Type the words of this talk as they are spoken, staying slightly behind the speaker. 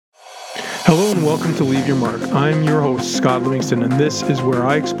Hello and welcome to Leave Your Mark. I'm your host, Scott Livingston, and this is where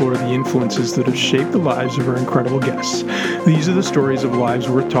I explore the influences that have shaped the lives of our incredible guests. These are the stories of lives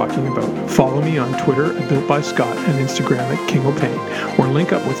worth talking about. Follow me on Twitter at BuiltByScott and Instagram at King O'Pain, or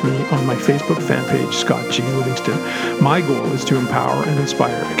link up with me on my Facebook fan page, Scott G. Livingston. My goal is to empower and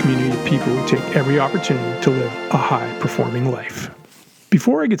inspire a community of people who take every opportunity to live a high-performing life.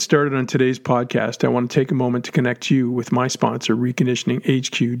 Before I get started on today's podcast, I want to take a moment to connect you with my sponsor,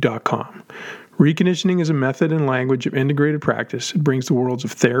 ReconditioningHQ.com. Reconditioning is a method and language of integrated practice. It brings the worlds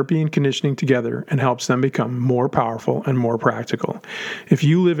of therapy and conditioning together and helps them become more powerful and more practical. If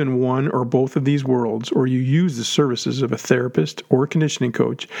you live in one or both of these worlds, or you use the services of a therapist or conditioning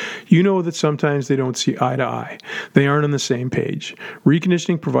coach, you know that sometimes they don't see eye to eye. They aren't on the same page.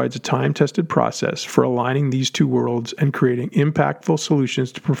 Reconditioning provides a time-tested process for aligning these two worlds and creating impactful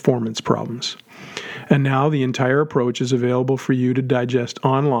solutions to performance problems. And now the entire approach is available for you to digest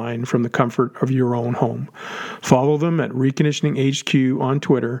online from the comfort of your own home. Follow them at Reconditioning HQ on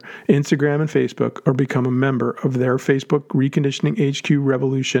Twitter, Instagram, and Facebook, or become a member of their Facebook Reconditioning HQ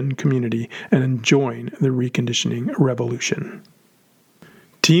Revolution community and join the reconditioning revolution.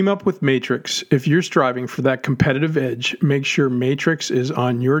 Team up with Matrix. If you're striving for that competitive edge, make sure Matrix is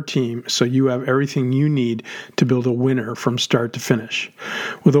on your team so you have everything you need to build a winner from start to finish.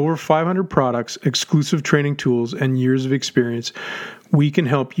 With over 500 products, exclusive training tools, and years of experience, we can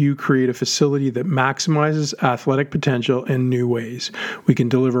help you create a facility that maximizes athletic potential in new ways. We can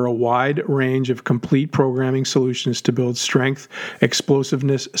deliver a wide range of complete programming solutions to build strength,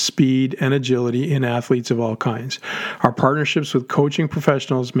 explosiveness, speed, and agility in athletes of all kinds. Our partnerships with coaching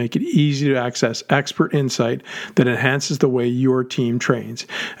professionals make it easy to access expert insight that enhances the way your team trains.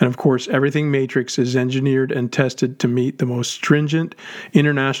 And of course, everything Matrix is engineered and tested to meet the most stringent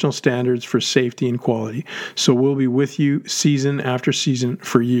international standards for safety and quality. So we'll be with you season after season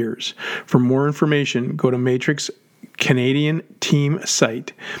for years. For more information, go to Matrix Canadian team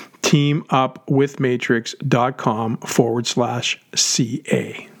site,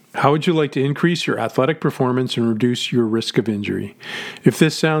 teamupwithmatrix.com/CA. How would you like to increase your athletic performance and reduce your risk of injury? If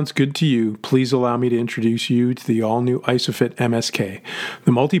this sounds good to you, please allow me to introduce you to the all-new ISOFIT MSK.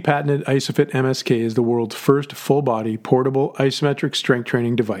 The multi-patented ISOFIT MSK is the world's first full-body, portable, isometric strength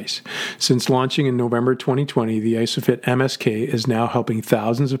training device. Since launching in November 2020, the ISOFIT MSK is now helping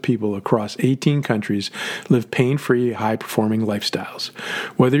thousands of people across 18 countries live pain-free, high-performing lifestyles.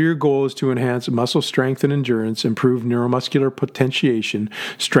 Whether your goal is to enhance muscle strength and endurance, improve neuromuscular potentiation,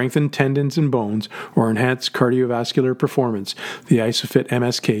 strengthen tendons and bones, or enhance cardiovascular performance, the ISOFIT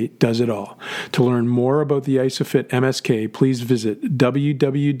MSK does it all. To learn more about the ISOFIT MSK, please visit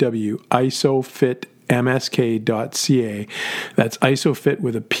www.isofitmsk.ca. That's ISOFIT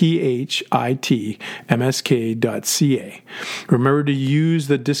with a PHIT, MSK.ca. Remember to use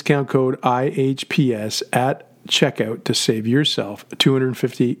the discount code IHPS at checkout to save yourself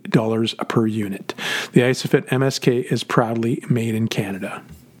 $250 per unit. The ISOFIT MSK is proudly made in Canada.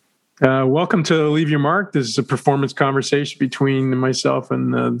 Welcome to Leave Your Mark. This is a performance conversation between myself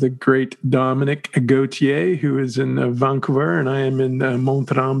and the great Dominic Gauthier, who is in Vancouver, and I am in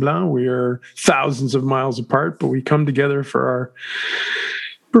Mont-Tremblant. We are thousands of miles apart, but we come together for our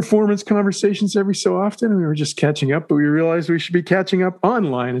performance conversations every so often. We were just catching up, but we realized we should be catching up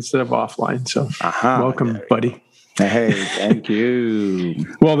online instead of offline. So welcome, buddy. Hey, thank you.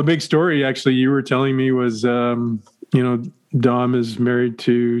 Well, the big story, actually, you were telling me was, Dom is married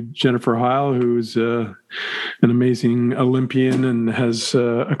to Jennifer Heil, who's an amazing Olympian and has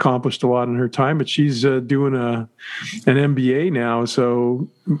accomplished a lot in her time, but she's doing an MBA now. So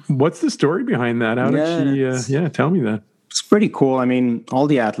what's the story behind that? How did she, tell me that. It's pretty cool. I mean, all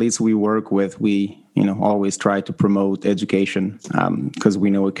the athletes we work with, we always try to promote education because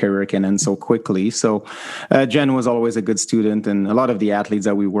we know a career can end so quickly. So Jen was always a good student, and a lot of the athletes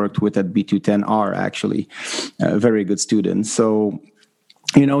that we worked with at B210 are actually very good students. So,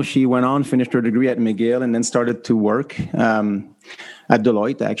 she went on, finished her degree at McGill, and then started to work at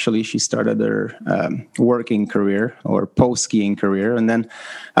Deloitte. Actually, she started her working career or post-skiing career. And then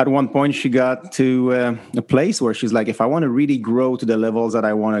at one point, she got to a place where she's like, if I want to really grow to the levels that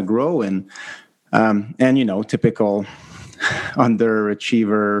I want to grow in, typical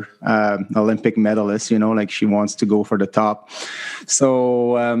underachiever Olympic medalist, like she wants to go for the top.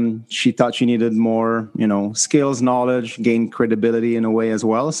 So she thought she needed more, skills, knowledge, gain credibility in a way as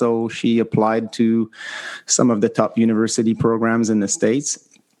well. So she applied to some of the top university programs in the States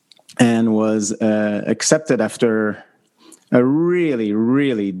and was accepted after a really,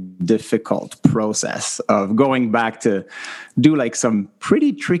 really difficult process of going back to do like some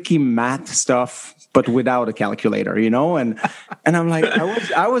pretty tricky math stuff, but without a calculator, and I'm like,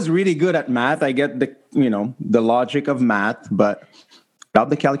 I was really good at math. I get the logic of math, but without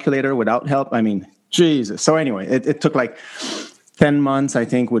the calculator, without help, I mean, Jesus. So anyway, it took like 10 months, I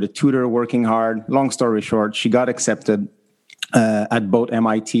think, with a tutor working hard. Long story short, she got accepted at both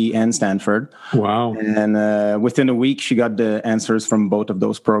MIT and Stanford. Wow. And within a week, she got the answers from both of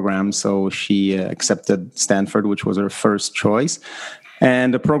those programs. So she accepted Stanford, which was her first choice.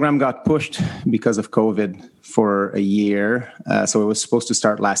 And the program got pushed because of COVID for a year. So it was supposed to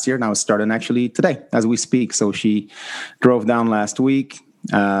start last year. Now it's starting actually today as we speak. So she drove down last week.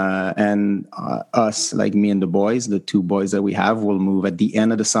 And us, like me and the boys, the two boys that we have, will move at the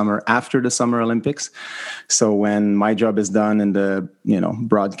end of the summer after the Summer Olympics. So when my job is done in the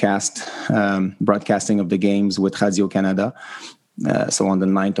broadcasting of the games with Radio Canada, so on the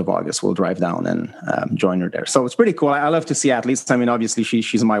 9th of August, we'll drive down and join her there. So it's pretty cool. I love to see athletes. I mean, obviously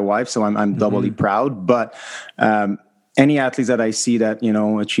she's my wife, so I'm doubly proud. But any athletes that I see that,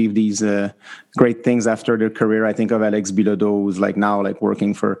 achieve these great things after their career, I think of Alex Bilodeau, who's now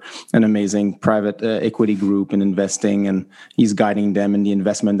working for an amazing private equity group and investing, and he's guiding them in the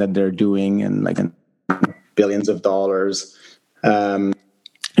investment that they're doing and in billions of dollars.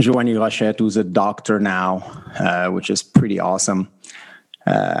 Joanie Rochette, who's a doctor now, which is pretty awesome.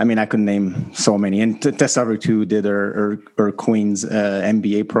 I could name so many. And Tessa Rutu did her Queen's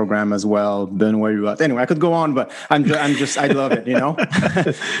MBA program as well. Benoit Huot. Anyway, I could go on, but I love it,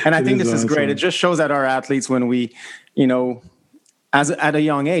 And I think this is great. It just shows that our athletes, when we, at a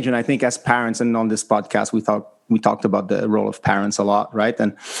young age, and I think as parents, and on this podcast, we talked about the role of parents a lot, right?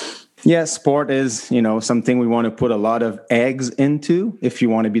 And yes, sport is, something we want to put a lot of eggs into if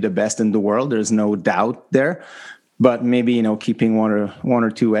you want to be the best in the world. There's no doubt there. But maybe, keeping one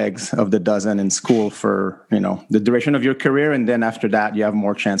or two eggs of the dozen in school for, the duration of your career. And then after that, you have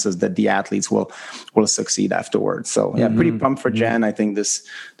more chances that the athletes will succeed afterwards. So, yeah, pretty pumped for Jen. I think this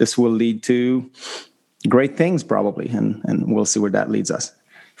will lead to great things probably. And we'll see where that leads us.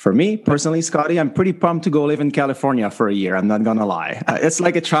 For me, personally, Scotty, I'm pretty pumped to go live in California for a year. I'm not going to lie. It's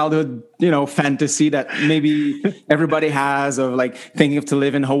like a childhood, fantasy that maybe everybody has of thinking of to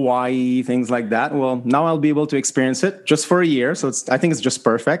live in Hawaii, things like that. Well, now I'll be able to experience it just for a year. So I think it's just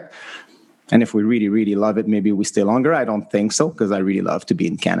perfect. And if we really, really love it, maybe we stay longer. I don't think so, because I really love to be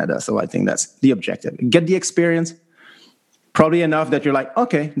in Canada. So I think that's the objective. Get the experience. Probably enough that you're like,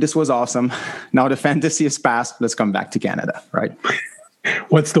 okay, this was awesome. Now the fantasy is past. Let's come back to Canada, right?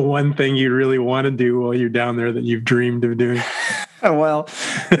 What's the one thing you really want to do while you're down there that you've dreamed of doing? Well,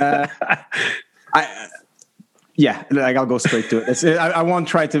 I'll go straight to it. I won't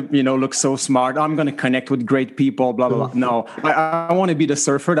try to, look so smart. I'm going to connect with great people, blah, blah, blah. No, I want to be the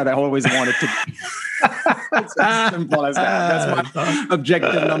surfer that I always wanted to be. It's as simple as that. That's my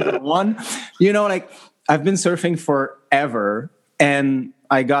objective number one. I've been surfing forever, and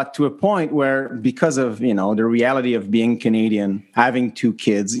I got to a point where, because of, the reality of being Canadian, having two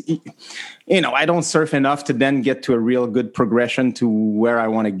kids, I don't surf enough to then get to a real good progression to where I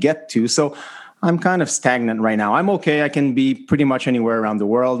want to get to. So I'm kind of stagnant right now. I'm okay. I can be pretty much anywhere around the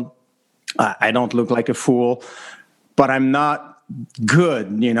world. I don't look like a fool, but I'm not good,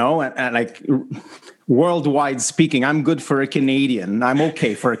 and worldwide speaking, I'm good for a Canadian. I'm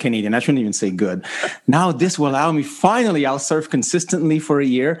okay for a Canadian. I shouldn't even say good. Now this will allow me, finally, I'll surf consistently for a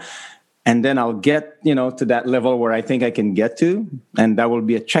year, and then I'll get, to that level where I think I can get to. And that will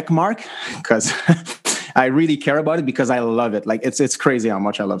be a check mark, because I really care about it, because I love it. It's crazy how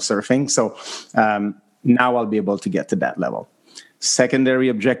much I love surfing. So now I'll be able to get to that level. Secondary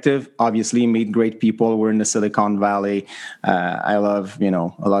objective, obviously, meet great people. We're in the Silicon Valley. I love,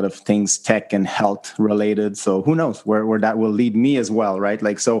 a lot of things tech and health related. So who knows where that will lead me as well,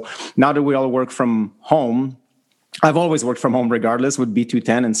 right? So now that we all work from home, I've always worked from home regardless with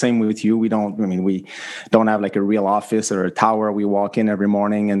B210, and same with you. We don't have a real office or a tower. We walk in every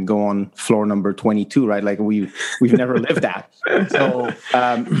morning and go on floor number 22, right? We've never lived that.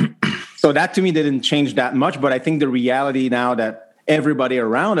 So that to me didn't change that much. But I think the reality now that everybody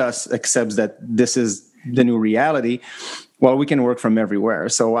around us accepts that this is the new reality, well, we can work from everywhere.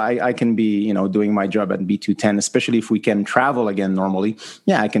 So I can be, doing my job at B210, especially if we can travel again normally.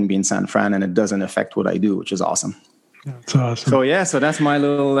 Yeah, I can be in San Fran, and it doesn't affect what I do, which is awesome. That's awesome. So that's my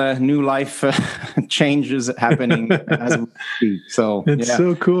little new life changes happening as we speak. So it's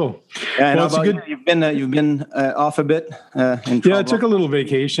so cool. Yeah, well, it's good. You've been off a bit. Yeah, I took a little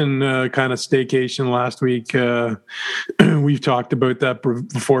vacation, kind of staycation last week. We've talked about that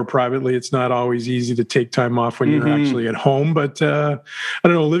before privately. It's not always easy to take time off when you're actually at home, but I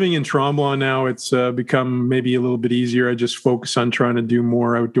don't know. Living in Tremblant now, it's become maybe a little bit easier. I just focus on trying to do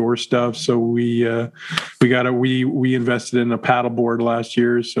more outdoor stuff. So we invested in a paddleboard last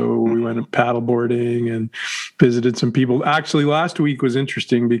year, so we went paddleboarding and visited some people. Actually, last week was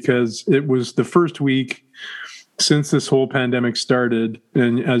interesting because it was the first week since this whole pandemic started,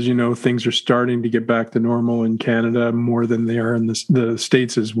 and as you know, things are starting to get back to normal in Canada more than they are in the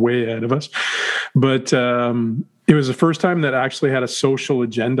States, is way ahead of us. But it was the first time that I actually had a social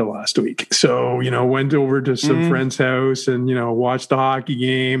agenda last week. So, went over to some friend's house and, watched a hockey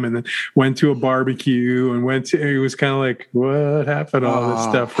game, and then went to a barbecue and it was kind of like, what happened to all this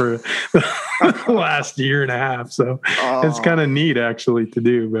stuff for the last year and a half? So it's kind of neat actually to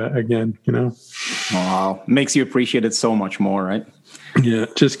do, but again, Wow. Makes you appreciate it so much more, right? Yeah,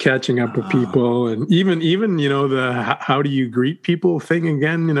 just catching up with people, and even the how do you greet people thing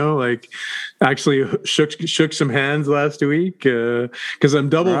again, like actually shook some hands last week because I'm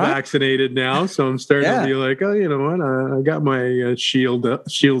double vaccinated now, so I'm starting to be like, oh, you know what, I got my shields up.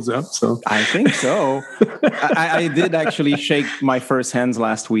 So I think so. I did actually shake my first hands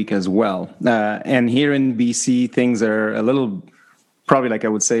last week as well, and here in BC things are a little, probably like I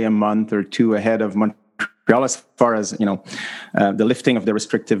would say a month or two ahead of Montreal as far as the lifting of the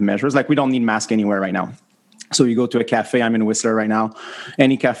restrictive measures. Like we don't need masks anywhere right now. So you go to a cafe, I'm in Whistler right now,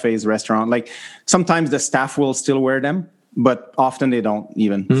 any cafes, restaurant, like sometimes the staff will still wear them, but often they don't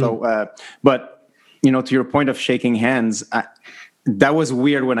even. So, but to your point of shaking hands, that was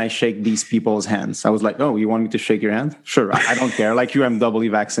weird when I shake these people's hands. I was like, oh, you want me to shake your hand? Sure. I don't care. Like you, I'm doubly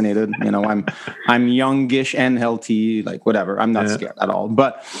vaccinated. I'm youngish and healthy, like whatever. I'm not scared at all.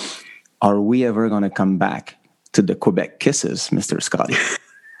 But are we ever going to come back to the Quebec kisses, Mr. Scotty?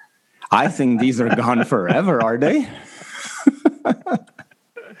 I think these are gone forever, are they?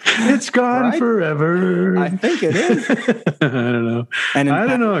 It's gone forever. I think it is. I don't know. And I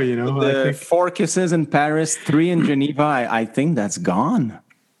don't know. The 4 kisses in Paris, 3 in Geneva. I think that's gone.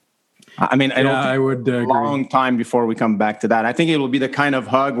 I mean, I would agree. Long time before we come back to that. I think it will be the kind of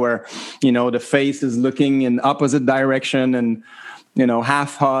hug where the face is looking in opposite direction and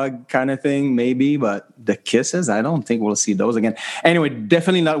half hug kind of thing, maybe. But the kisses, I don't think we'll see those again. Anyway,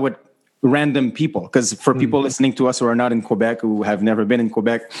 definitely not with random people, because for people listening to us who are not in Quebec, who have never been in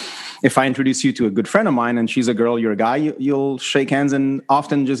Quebec, if I introduce you to a good friend of mine and she's a girl, you're a guy, you'll shake hands and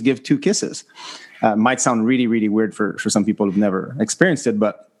often just give 2 kisses. Might sound really, really weird for some people who've never experienced it,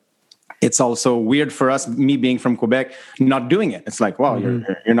 but it's also weird for us, me being from Quebec, not doing it. It's like, wow,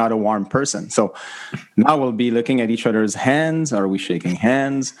 you're not a warm person. So now we'll be looking at each other's hands. Are we shaking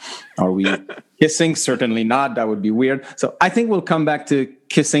hands? Are we kissing? Certainly not. That would be weird. So I think we'll come back to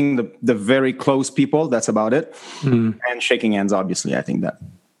kissing the very close people. That's about it. And shaking hands, obviously. I think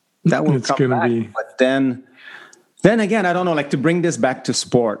that will come back. But then again, I don't know, like to bring this back to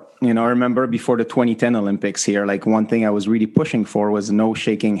sport, I remember before the 2010 Olympics here, like one thing I was really pushing for was no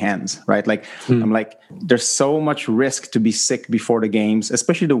shaking hands, right? Like, I'm like, there's so much risk to be sick before the games,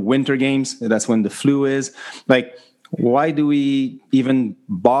 especially the winter games. That's when the flu is. Like, why do we even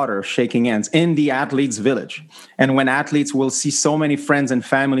bother shaking hands in the athletes' village? And when athletes will see so many friends and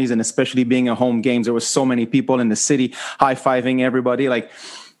families, and especially being at home games, there was so many people in the city high-fiving everybody, like,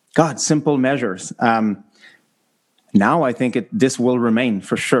 God, simple measures. Now I think this will remain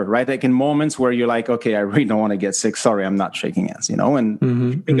for sure, right? Like in moments where you're like, okay, I really don't want to get sick. Sorry, I'm not shaking hands,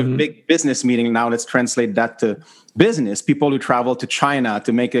 And think of big business meeting now. Let's translate that to business. People who travel to China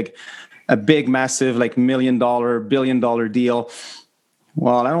to make a big, massive, like $1 million, $1 billion deal.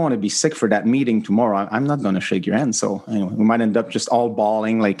 Well, I don't want to be sick for that meeting tomorrow. I'm not going to shake your hand. So anyway, we might end up just all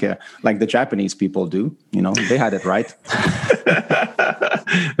bawling like the Japanese people do. They had it right.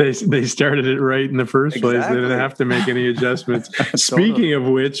 They started it right in the first place. They didn't have to make any adjustments. Speaking of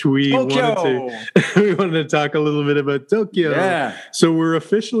which, we wanted to talk a little bit about Tokyo. Yeah. So we're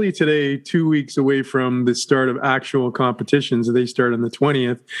officially today 2 weeks away from the start of actual competitions. They start on the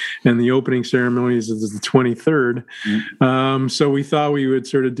 20th, and the opening ceremonies is the 23rd. So we thought we would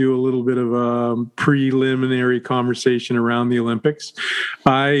sort of do a little bit of a preliminary conversation around the Olympics.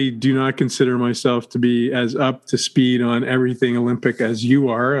 I do not consider myself to be as up to speed on everything Olympic as you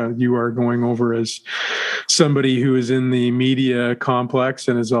are. You are going over as somebody who is in the media complex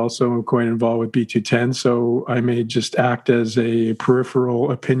and is also quite involved with B210. So I may just act as a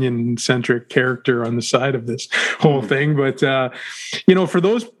peripheral opinion-centric character on the side of this whole thing. But, for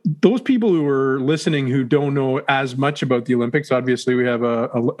those people who are listening who don't know as much about the Olympics, obviously we have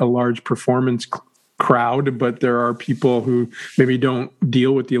a large performance crowd, but there are people who maybe don't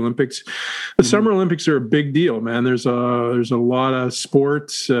deal with the Olympics. The Summer Olympics are a big deal, man. There's a lot of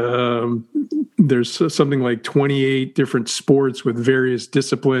sports. There's something like 28 different sports with various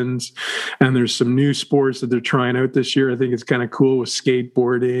disciplines, and there's some new sports that they're trying out this year. I think it's kind of cool with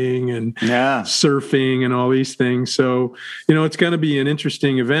skateboarding and surfing and all these things. So, it's going to be an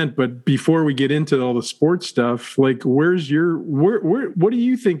interesting event. But before we get into all the sports stuff, like, what are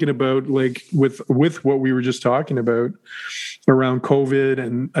you thinking about, like, with what we were just talking about around COVID?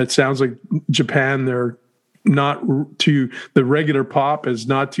 And it sounds like Japan, they're not too, the regular pop is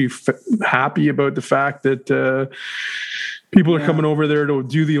not too happy about the fact that people are coming over there to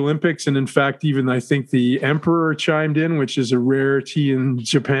do the Olympics. And in fact, even I think the emperor chimed in, which is a rarity in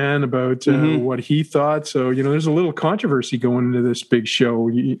Japan, about what he thought. So, there's a little controversy going into this big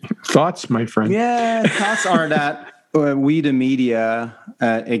show. Thoughts, my friend? Yeah, thoughts are that we, the media,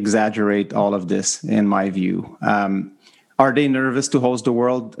 exaggerate all of this, in my view. Are they nervous to host the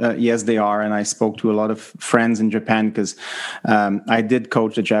World? Yes, they are. And I spoke to a lot of friends in Japan because I did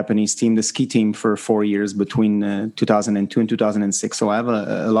coach the Japanese team, the ski team, for 4 years between 2002 and 2006. So I have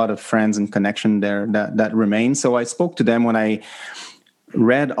a lot of friends and connection there that remain. So I spoke to them when I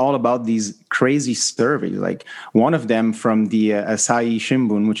read all about these crazy surveys. Like one of them from the Asahi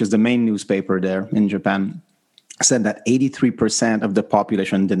Shimbun, which is the main newspaper there in Japan, said that 83% of the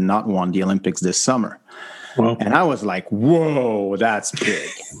population did not want the Olympics this summer. Wow. And I was like, whoa, that's big.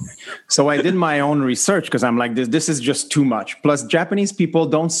 So I did my own research because I'm like, this is just too much. Plus, Japanese people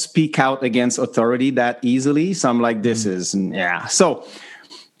don't speak out against authority that easily. So I'm like, this is, So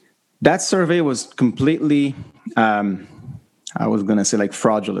that survey was completely, I was going to say like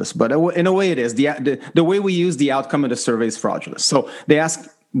fraudulent, but in a way it is. The way we use the outcome of the survey is fraudulent. So they asked,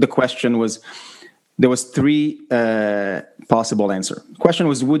 the question was, there was 3 possible answers. Question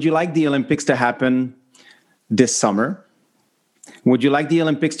was, would you like the Olympics to happen this summer? Would you like the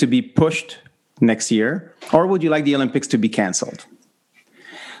Olympics to be pushed next year? Or would you like the Olympics to be canceled?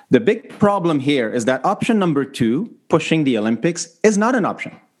 The big problem here is that option number 2, pushing the Olympics, is not an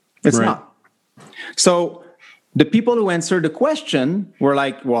option. It's not. So the people who answered the question were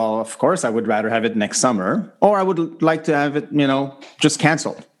like, well, of course, I would rather have it next summer, or I would like to have it, just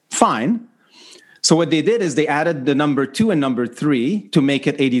canceled. Fine. So what they did is they added the number 2 and number 3 to make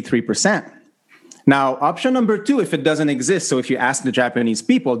it 83%. Now, option number 2, if it doesn't exist, so if you ask the Japanese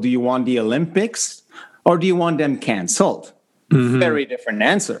people, do you want the Olympics or do you want them canceled? Very different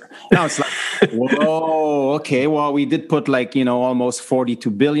answer. Now it's like, whoa, okay, well, we did put almost 42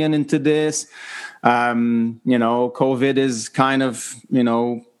 billion into this. COVID is kind of,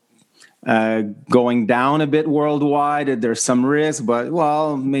 going down a bit worldwide. There's some risk, but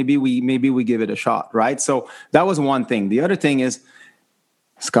maybe we give it a shot, right? So that was one thing. The other thing is,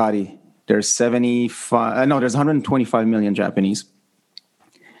 Scotty, there's 125 million Japanese.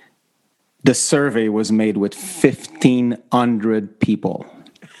 The survey was made with 1,500 people.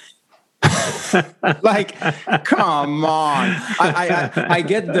 Like, come on. I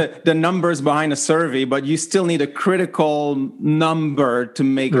get the numbers behind a survey, but you still need a critical number to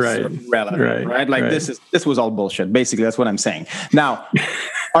make it relevant, right? Like this was all bullshit. Basically, that's what I'm saying. Now,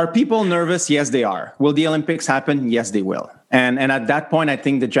 are people nervous? Yes, they are. Will the Olympics happen? Yes, they will. And at that point, I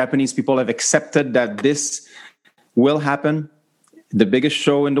think the Japanese people have accepted that this will happen. The biggest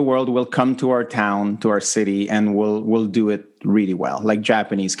show in the world will come to our town, to our city, and we'll do it really well. Like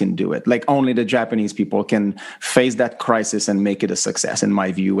Japanese can do it. Like only the Japanese people can face that crisis and make it a success, in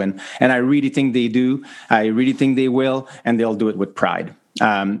my view. And I really think they do. I really think they will, and they'll do it with pride.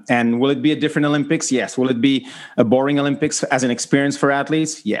 And will it be a different Olympics? Yes. Will it be a boring Olympics as an experience for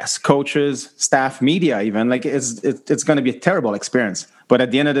athletes? Yes. Coaches, staff, media, even. Like it's going to be a terrible experience. But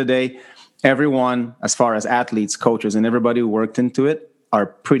at the end of the day, everyone, as far as athletes, coaches, and everybody who worked into it, are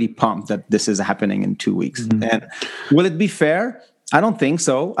pretty pumped that this is happening in 2 weeks. And will it be fair? I don't think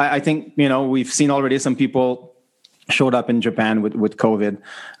so. I think, we've seen already some people showed up in Japan with COVID.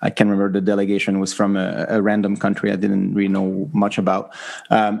 I can't remember, the delegation was from a random country I didn't really know much about.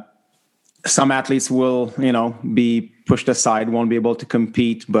 Some athletes will, be pushed aside, won't be able to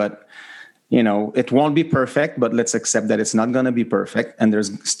compete, but it won't be perfect, but let's accept that it's not going to be perfect. And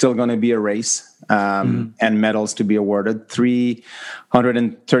there's still going to be a race. and medals to be awarded.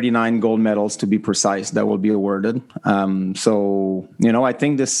 339 gold medals to be precise that will be awarded. So, I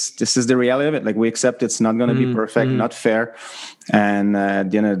think this is the reality of it. Like, we accept it's not going to be perfect, not fair. And at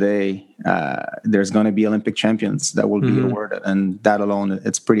the end of the day, there's going to be Olympic champions that will be awarded. And that alone,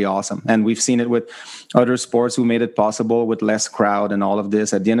 it's pretty awesome. And we've seen it with other sports who made it possible with less crowd and all of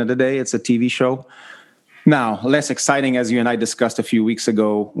this. At the end of the day, it's a TV show. Now, less exciting, as you and I discussed a few weeks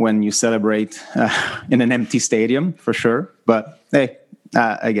ago, when you celebrate in an empty stadium, for sure. But hey,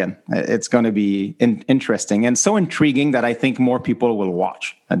 again, it's going to be interesting and so intriguing that I think more people will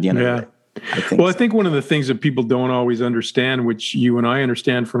watch at the end of the day. I think one of the things that people don't always understand, which you and I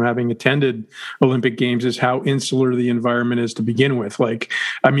understand from having attended Olympic Games, is how insular the environment is to begin with. Like,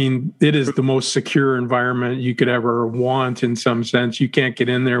 I mean, it is the most secure environment you could ever want in some sense. You can't get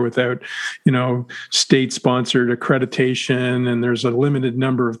in there without, state-sponsored accreditation, and there's a limited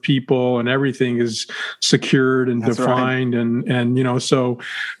number of people, and everything is secured and defined. Right. And so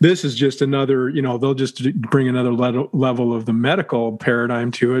this is just another, they'll just bring another level of the medical paradigm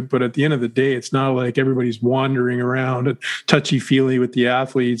to it. But at the end of the day, it's not like everybody's wandering around and touchy-feely with the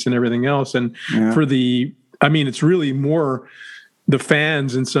athletes and everything else. And it's really more the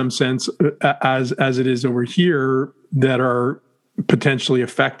fans in some sense as it is over here that are potentially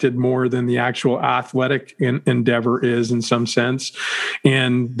affected more than the actual athletic endeavor is in some sense.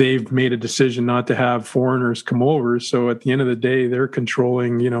 And they've made a decision not to have foreigners come over. So at the end of the day, they're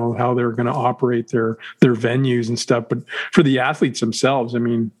controlling, how they're going to operate their venues and stuff. But for the athletes themselves, I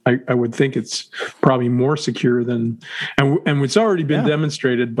mean, I would think it's probably more secure than, and it's already been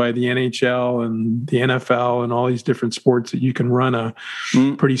demonstrated by the NHL and the NFL and all these different sports that you can run a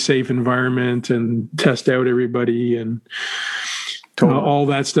pretty safe environment and test out everybody and all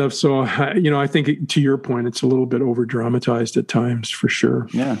that stuff. So, I think to your point, it's a little bit over dramatized at times for sure.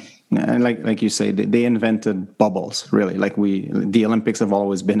 Yeah. And like you say, they invented bubbles, really. Like the Olympics have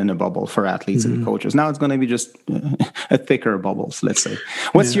always been in a bubble for athletes and coaches. Now it's going to be just a thicker bubbles, let's say.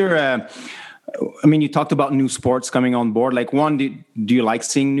 What's your, you talked about new sports coming on board. Like, one, do you like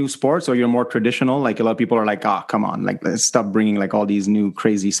seeing new sports, or you're more traditional? Like, a lot of people are like, come on, like, let's stop bringing like all these new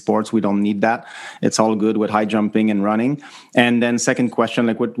crazy sports. We don't need that. It's all good with high jumping and running. And then second question,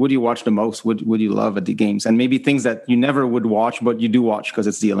 like, what do you watch the most? What do you love at the games? And maybe things that you never would watch, but you do watch because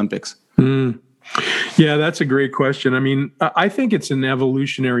it's the Olympics. Yeah, that's a great question. I mean, I think it's an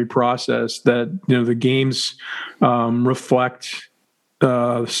evolutionary process that, the games reflect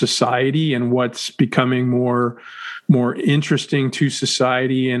society and what's becoming more interesting to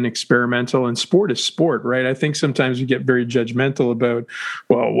society and experimental. And sport is sport, right? I think sometimes we get very judgmental about,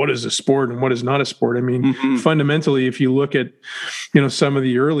 well, what is a sport and what is not a sport? I mean, fundamentally, if you look at, some of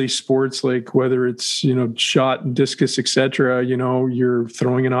the early sports, like whether it's, shot and discus, et cetera, you're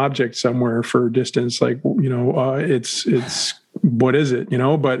throwing an object somewhere for a distance, like, it's what is it,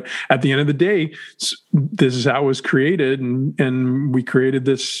 but at the end of the day, this is how it was created. And we created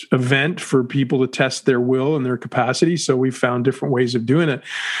this event for people to test their will and their capacity. So we found different ways of doing it.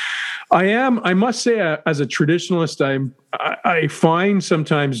 I must say, as a traditionalist, I find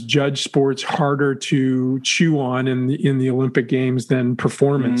sometimes judge sports harder to chew on in the Olympic Games than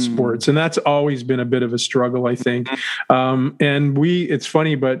performance sports. And that's always been a bit of a struggle, I think. And it's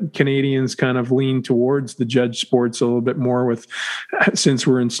funny, but Canadians kind of lean towards the judge sports a little bit more since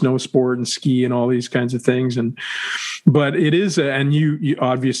we're in snow sport and ski and all these kinds of things. But it is, and you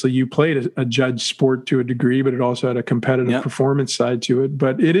obviously you played a judge sport to a degree, but it also had a competitive performance side to it.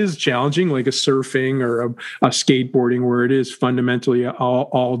 But it is challenging, like a surfing or a skateboarding, where it is fundamentally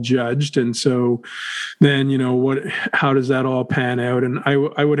all judged. And so then, how does that all pan out? And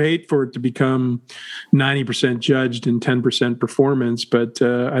I would hate for it to become 90% judged and 10% performance, but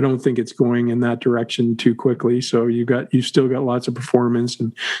I don't think it's going in that direction too quickly. So you still got lots of performance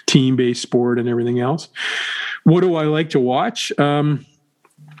and team-based sport and everything else. What do I like to watch?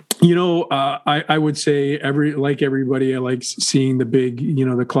 I would say like everybody, I like seeing the big,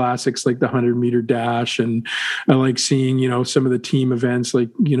 the classics like the 100-meter dash. And I like seeing, some of the team events, like,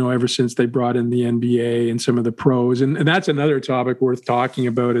 ever since they brought in the NBA and some of the pros. And that's another topic worth talking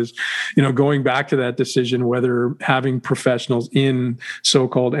about is, going back to that decision, whether having professionals in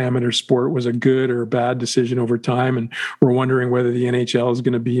so-called amateur sport was a good or a bad decision over time. And we're wondering whether the NHL is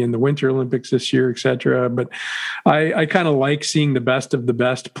going to be in the Winter Olympics this year, et cetera. But I kind of like seeing the best of the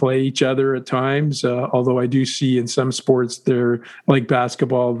best play each other at times, although I do see in some sports there, like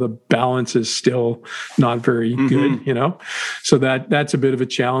basketball, the balance is still not very good, so that's a bit of a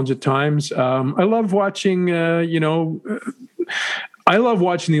challenge at times. I love watching I love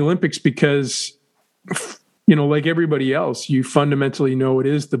watching the Olympics because like everybody else, you fundamentally know it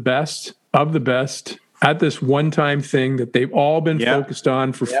is the best of the best at this one-time thing that they've all been focused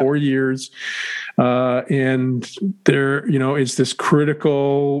on for 4 years. And there, it's this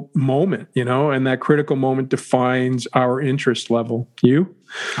critical moment, and that critical moment defines our interest level. You?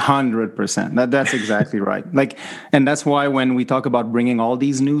 100%. That's exactly right. And that's why when we talk about bringing all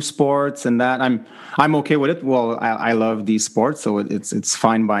these new sports and that, I'm okay with it. Well, I love these sports, so it's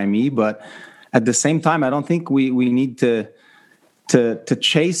fine by me. But at the same time, I don't think we need to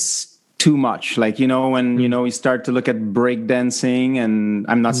chase too much. When we start to look at breakdancing, and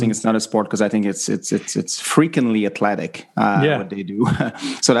I'm not saying it's not a sport, because I think it's freakingly athletic what they do.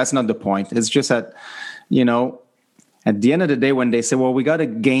 So that's not the point. It's just that at the end of the day, when they say, well, we got to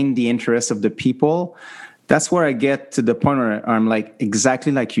gain the interest of the people, that's where I get to the point where I'm like,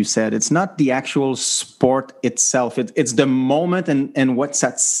 exactly like you said, it's not the actual sport itself. It's the moment and what's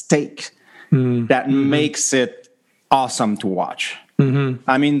at stake that makes it awesome to watch. Mm-hmm.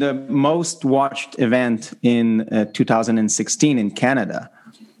 I mean, the most watched event in 2016 in Canada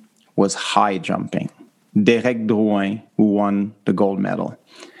was high jumping. Derek Drouin, who won the gold medal.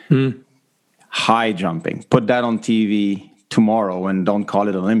 High jumping. Put that on TV tomorrow and don't call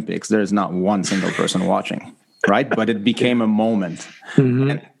it Olympics. There's not one single person watching, right? But it became a moment.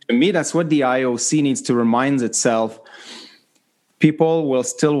 And to me, that's what the IOC needs to remind itself. People will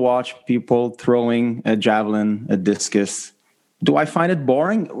still watch people throwing a javelin, a discus. Do I find it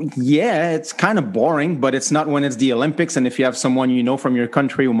boring? Yeah, it's kind of boring, but it's not when it's the Olympics and if you have someone from your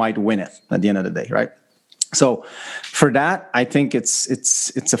country who might win it at the end of the day, right? So for that, I think it's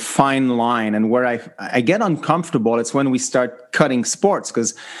a fine line. And where I get uncomfortable, it's when we start cutting sports,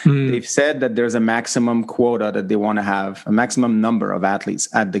 because they've said that there's a maximum quota that they want to have, a maximum number of athletes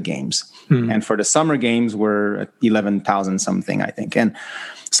at the games. And for the summer games, we're at 11,000 something, I think. And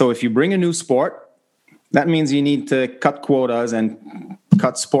so if you bring a new sport, that means you need to cut quotas and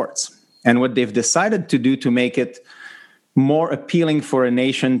cut sports. And what they've decided to do to make it more appealing for a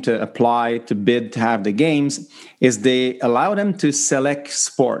nation to apply, to bid, to have the games, is they allow them to select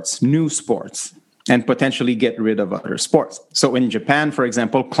sports, new sports, and potentially get rid of other sports. So in Japan, for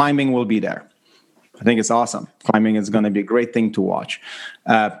example, climbing will be there. I think it's awesome. Climbing is going to be a great thing to watch.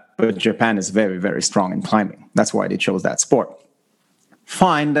 But Japan is very, very strong in climbing. That's why they chose that sport.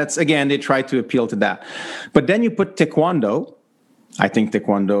 Fine, again, they try to appeal to that. But then you put taekwondo. I think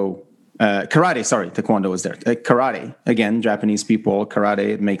taekwondo... taekwondo is there. Karate, again, Japanese people, karate,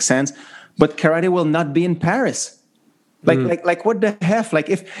 it makes sense. But karate will not be in Paris. Like what the heck? Like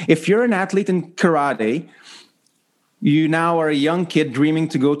if you're an athlete in karate, you now are a young kid dreaming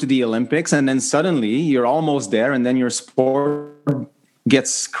to go to the Olympics, and then suddenly you're almost there, and then your sport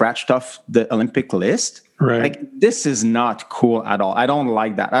gets scratched off the Olympic list. Right. This is not cool at all. I don't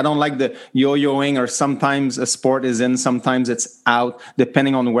like that. I don't like the yo-yoing, or sometimes a sport is in, sometimes it's out,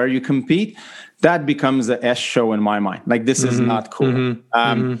 depending on where you compete. That becomes the S show in my mind. This is not cool.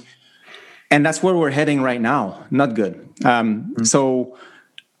 And that's where we're heading right now. Not good. So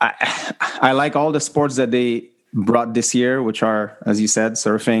I like all the sports that they brought this year, which are, as you said,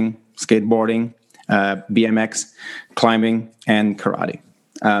 surfing, skateboarding, BMX, climbing, and karate.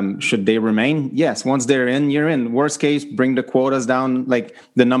 Should they remain? Yes. Once they're in, you're in. Worst case, bring the quotas down, like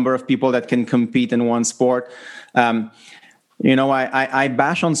the number of people that can compete in one sport. I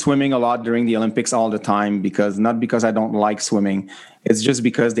bash on swimming a lot during the Olympics all the time, not because I don't like swimming. It's just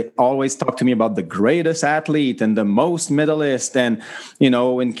because they always talk to me about the greatest athlete and the most medalist. And,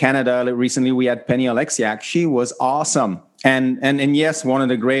 in Canada, recently we had Penny Oleksiak. She was awesome. And yes, one of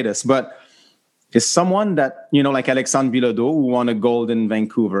the greatest. But is someone that, like Alexandre Bilodeau, who won a gold in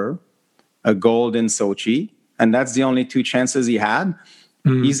Vancouver, a gold in Sochi, and that's the only 2 chances he had.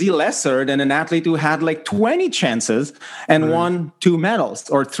 Is he lesser than an athlete who had 20 chances and won 2 medals,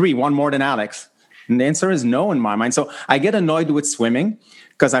 or 3, one more than Alex? And the answer is no in my mind. So I get annoyed with swimming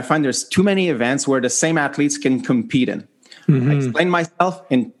because I find there's too many events where the same athletes can compete in. I explain myself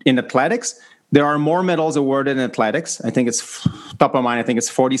in athletics. There are more medals awarded in athletics. I think it's top of mind. I think it's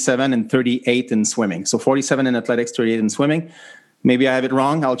 47 and 38 in swimming. So 47 in athletics, 38 in swimming. Maybe I have it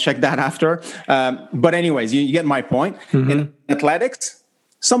wrong. I'll check that after. But anyways, you get my point. In athletics,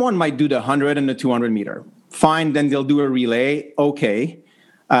 someone might do the 100 and the 200 meter. Fine, then they'll do a relay. Okay.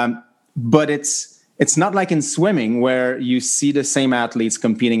 But it's not like in swimming where you see the same athletes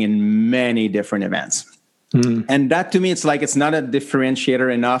competing in many different events. And that, to me, it's not a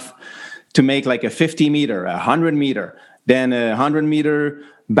differentiator enough to make a 50 meter, a 100 meter, then 100-meter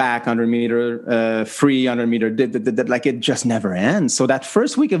back, 100-meter free, 100-meter, like it just never ends. So that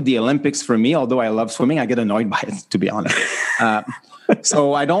first week of the Olympics for me, although I love swimming, I get annoyed by it, to be honest.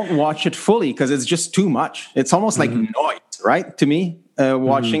 So I don't watch it fully because it's just too much. It's almost like noise, right? To me,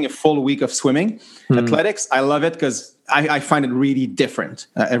 watching a full week of swimming. Athletics, I love it because I find it really different.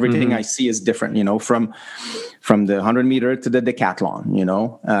 Everything I see is different, from the 100-meter to the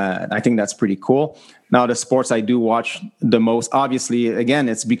decathlon, I think that's pretty cool. Now, the sports I do watch the most, obviously, again,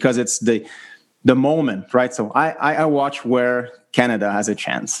 it's because it's the moment, right? So I watch where Canada has a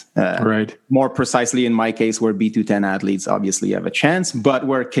chance. Right. More precisely, in my case, where B210 athletes obviously have a chance, but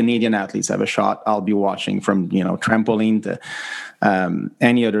where Canadian athletes have a shot, I'll be watching from, trampoline to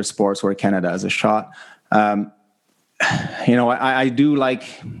any other sports where Canada has a shot. I do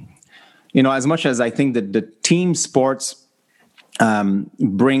like, as much as I think that the team sports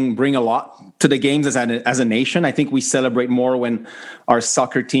bring a lot to the games as a nation. I think we celebrate more when our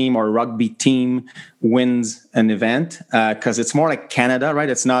soccer team or rugby team wins an event because it's more like Canada, right?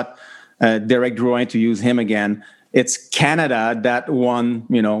 It's not Derek Drouin, to use him again. It's Canada that won,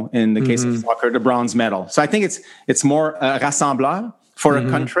 in the case of soccer, the bronze medal. So I think it's more rassembleur for a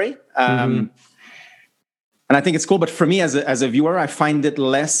country. And I think it's cool. But for me as a viewer, I find it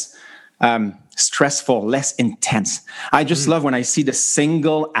less stressful, less intense. I just love when I see the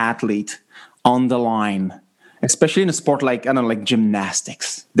single athlete on the line, especially in a sport like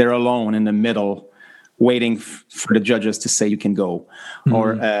gymnastics. They're alone in the middle, waiting for the judges to say you can go,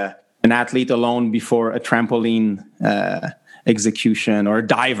 or an athlete alone before a trampoline execution, or a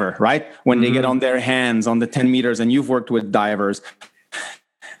diver, right? When they get on their hands on the 10 meters, and you've worked with divers.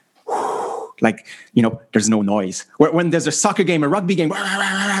 Like, there's no noise. When there's a soccer game, a rugby game,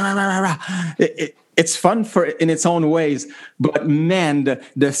 it's fun in its own ways. But man,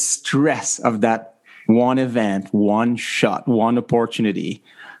 the stress of that one event, one shot, one opportunity.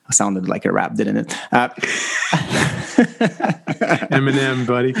 I sounded like a rap, didn't it? Eminem,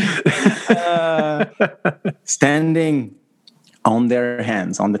 buddy. Standing on their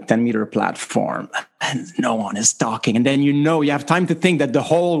hands on the 10-meter platform, and no one is talking. And then you have time to think that the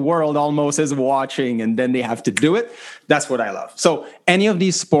whole world almost is watching, and then they have to do it. That's what I love. So any of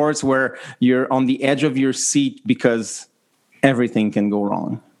these sports where you're on the edge of your seat because everything can go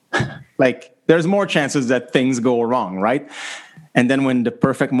wrong. Like, there's more chances that things go wrong, right? And then when the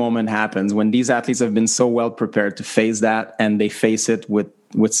perfect moment happens, when these athletes have been so well prepared to face that, and they face it with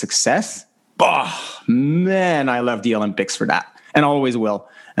success, oh, man, I love the Olympics for that, and always will.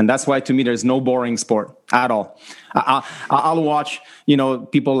 And that's why, to me, there's no boring sport at all. I'll watch,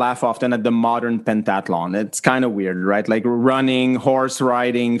 people laugh often at the modern pentathlon. It's kind of weird, right? Like running, horse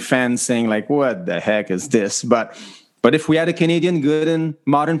riding, fencing, like what the heck is this? But if we had a Canadian good in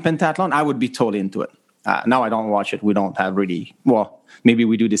modern pentathlon, I would be totally into it. Now I don't watch it. We don't have really, well, maybe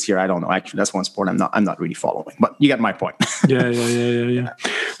we do this year. I don't know. Actually, that's one sport I'm not really following. But you get my point. Yeah.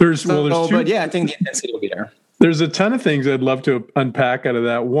 There's two. But yeah, I think the intensity will be there. There's a ton of things I'd love to unpack out of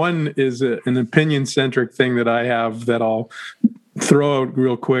that. One is an opinion-centric thing that I have that I'll throw out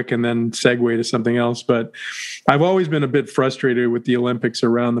real quick and then segue to something else. But I've always been a bit frustrated with the Olympics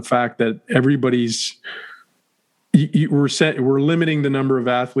around the fact that everybody's we're limiting the number of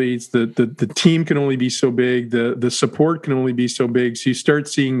athletes. The team can only be so big. The support can only be so big. So you start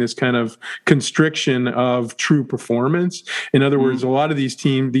seeing this kind of constriction of true performance. In other words, a lot of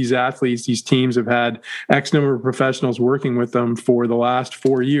these athletes, these teams have had X number of professionals working with them for the last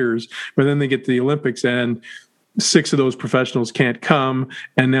 4 years, but then they get to the Olympics and 6 of those professionals can't come,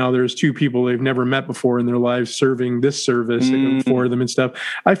 and now there's 2 people they've never met before in their lives serving this service for them and stuff.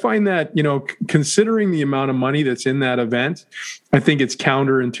 I find that, considering the amount of money that's in that event, I think it's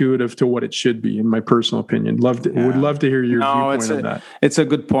counterintuitive to what it should be, in my personal opinion. Would love to hear your viewpoint on that. It's a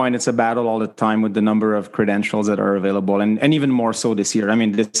good point. It's a battle all the time with the number of credentials that are available, and even more so this year. I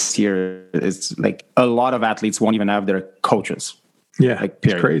mean, this year it's like a lot of athletes won't even have their coaches. Yeah,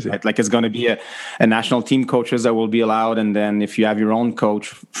 it's crazy. Right? Like, it's going to be a national team coaches that will be allowed. And then if you have your own coach,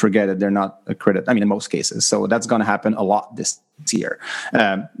 forget it. They're not accredited. I mean, in most cases. So that's going to happen a lot this year.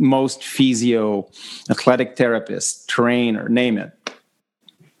 Most physio, athletic therapists, trainer, name it.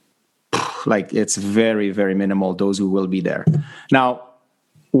 Like, it's very, very minimal, those who will be there. Now,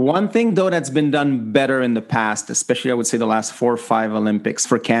 one thing, though, that's been done better in the past, especially I would say the last 4 or 5 Olympics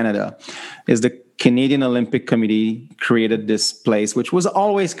for Canada, is the Canadian Olympic Committee created this place, which was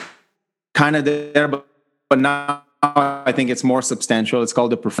always kind of there, but now I think it's more substantial. It's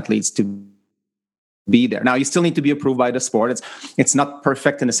called the Professional Athletes to be there. Now, you still need to be approved by the sport. It's not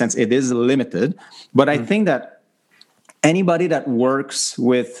perfect in a sense. It is limited. But I think that anybody that works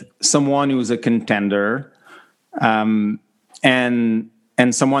with someone who's a contender and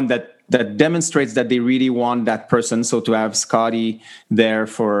someone that demonstrates that they really want that person. So to have Scotty there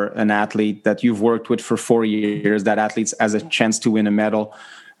for an athlete that you've worked with for 4 years, that athlete has a chance to win a medal.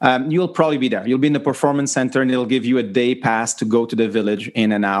 You'll probably be there. You'll be in the performance center, and it'll give you a day pass to go to the village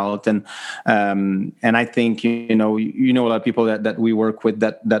in and out. And I think you know a lot of people that we work with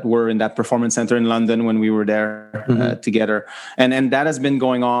that were in that performance center in London when we were there together, and that has been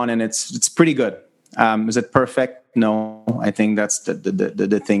going on, and it's pretty good. Is it perfect? No, I think that's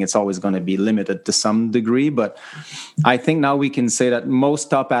the thing. It's always going to be limited to some degree, but I think now we can say that most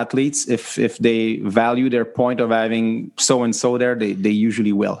top athletes, if they value their point of having so and so there, they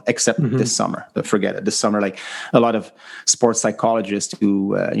usually will. Except this summer, forget it. This summer, like a lot of sports psychologists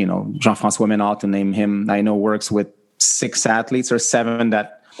who, Jean-François Ménard, to name him, I know works with 6 athletes or 7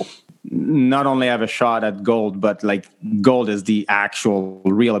 that not only have a shot at gold, but like gold is the actual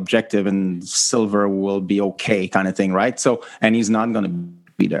real objective and silver will be okay kind of thing, right? So, and he's not going to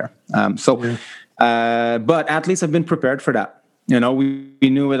be there. But athletes have been prepared for that. We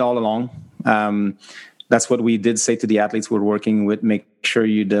knew it all along. That's what we did say to the athletes we're working with. Make sure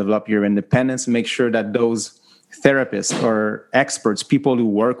you develop your independence. Make sure that those therapists or experts, people who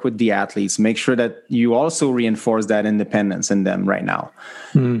work with the athletes, make sure that you also reinforce that independence in them right now.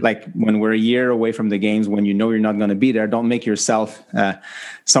 Like when we're a year away from the games, when you know you're not going to be there, don't make yourself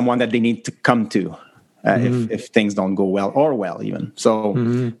someone that they need to come to if things don't go well even.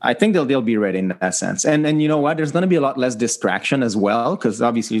 So I think they'll be ready in that sense. And you know what? There's going to be a lot less distraction as well, because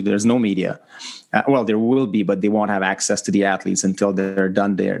obviously there's no media. Well, there will be, but they won't have access to the athletes until they're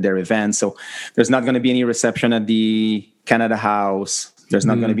done their event. So there's not going to be any reception at the Canada House. There's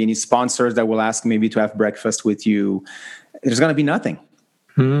not going to be any sponsors that will ask maybe to have breakfast with you. There's going to be nothing.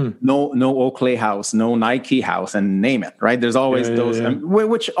 No Oakley House, no Nike House, and name it, right? There's always those,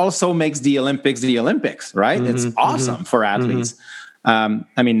 which also makes the Olympics, right? It's awesome for athletes.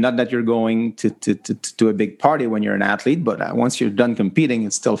 I mean, not that you're going to a big party when you're an athlete, but once you're done competing,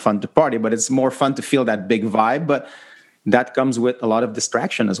 it's still fun to party, but it's more fun to feel that big vibe. But that comes with a lot of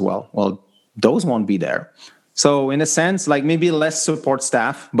distraction as well. Well, those won't be there. So in a sense, like maybe less support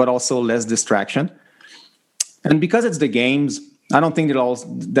staff, but also less distraction. And because it's the games, I don't think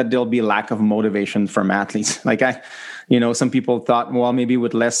that there'll be lack of motivation from athletes. Like some people thought, well, maybe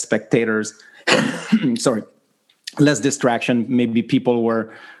with less spectators, less distraction, maybe people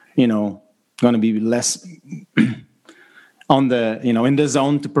were, going to be less on the, in the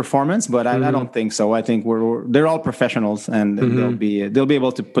zone to performance. But I don't think so. I think they're all professionals, and they'll be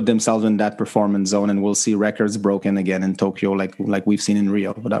able to put themselves in that performance zone, and we'll see records broken again in Tokyo, like we've seen in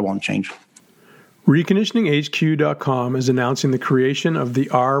Rio. But that won't change. ReconditioningHQ.com is announcing the creation of the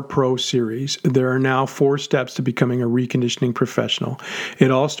R Pro Series. There are now 4 steps to becoming a reconditioning professional.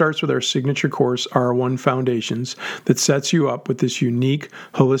 It all starts with our signature course, R1 Foundations, that sets you up with this unique,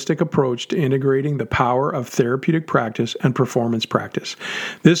 holistic approach to integrating the power of therapeutic practice and performance practice.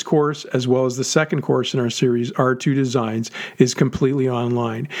 This course, as well as the second course in our series, R2 Designs, is completely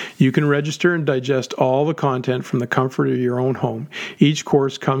online. You can register and digest all the content from the comfort of your own home. Each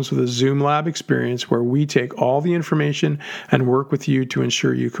course comes with a Zoom Lab experience where we take all the information and work with you to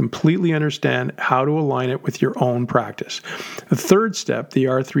ensure you completely understand how to align it with your own practice. The third step, the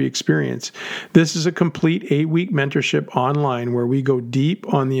R3 Experience. This is a complete 8-week mentorship online where we go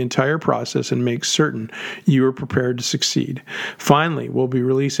deep on the entire process and make certain you are prepared to succeed. Finally, we'll be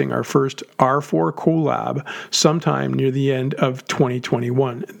releasing our first R4 collab sometime near the end of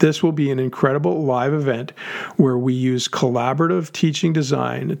 2021. This will be an incredible live event where we use collaborative teaching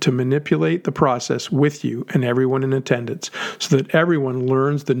design to manipulate the process with you and everyone in attendance so that everyone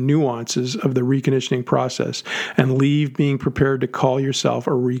learns the nuances of the reconditioning process and leave being prepared to call yourself a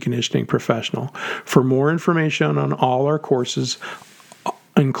reconditioning professional. For more information on all our courses,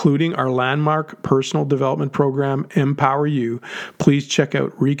 including our landmark personal development program, Empower You, please check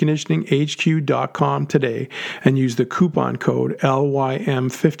out reconditioninghq.com today and use the coupon code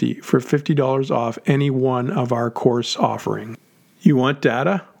LYM50 for $50 off any one of our course offerings. You want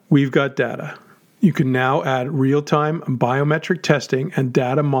data? We've got data. You can now add real-time biometric testing and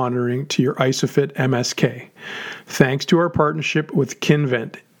data monitoring to your ISOFIT MSK. Thanks to our partnership with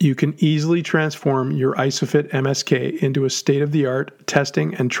Kinvent, you can easily transform your ISOFIT MSK into a state-of-the-art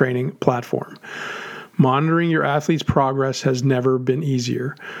testing and training platform. Monitoring your athlete's progress has never been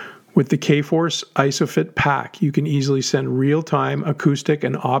easier. With the K-Force ISOFIT Pack, you can easily send real-time acoustic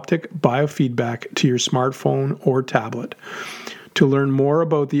and optic biofeedback to your smartphone or tablet. To learn more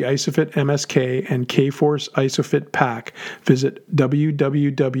about the ISOFIT MSK and K-Force ISOFIT Pack, visit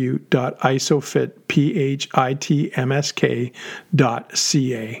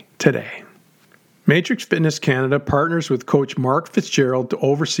www.isofitphitmsk.ca today. Matrix Fitness Canada partners with Coach Mark Fitzgerald to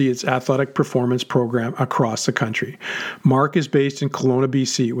oversee its athletic performance program across the country. Mark is based in Kelowna,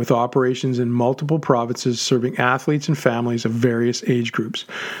 BC, with operations in multiple provinces serving athletes and families of various age groups.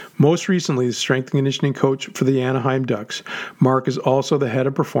 Most recently, the strength and conditioning coach for the Anaheim Ducks, Mark is also the head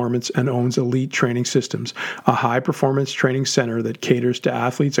of performance and owns Elite Training Systems, a high-performance training center that caters to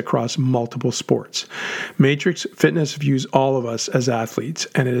athletes across multiple sports. Matrix Fitness views all of us as athletes,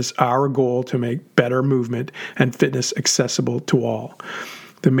 and it is our goal to make better movement and fitness accessible to all.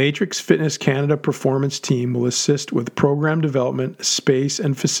 The Matrix Fitness Canada Performance Team will assist with program development, space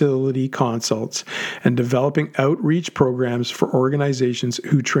and facility consults, and developing outreach programs for organizations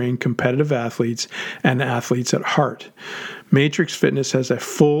who train competitive athletes and athletes at heart. Matrix Fitness has a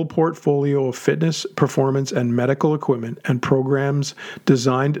full portfolio of fitness, performance, and medical equipment and programs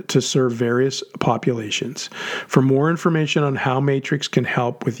designed to serve various populations. For more information on how Matrix can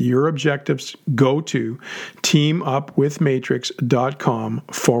help with your objectives, go to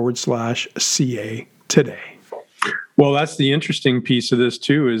teamupwithmatrix.com/CA today. Well, that's the interesting piece of this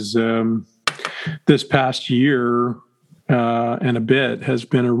too, is this past year and a bit has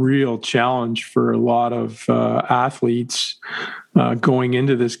been a real challenge for a lot of athletes going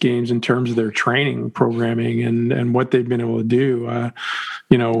into this games in terms of their training programming and what they've been able to do.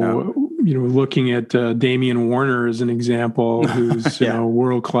 Looking at Damian Warner as an example, who's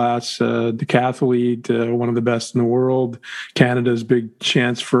world-class decathlete, one of the best in the world. Canada's big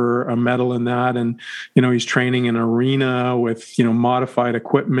chance for a medal in that, and he's training in an arena with modified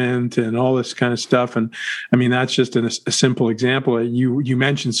equipment and all this kind of stuff. And I mean, that's just a simple example. You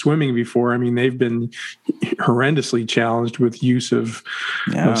mentioned swimming before. I mean, they've been horrendously challenged with use of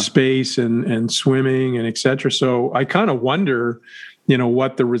space and swimming and et cetera. So I kind of wonder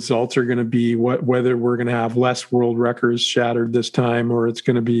what the results are going to be, whether we're going to have less world records shattered this time, or it's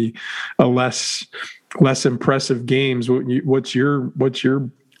going to be a less impressive games. What's your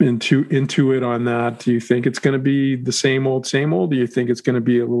intuit on that? Do you think it's going to be the same old? Do you think it's going to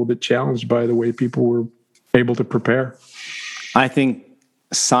be a little bit challenged by the way people were able to prepare? I think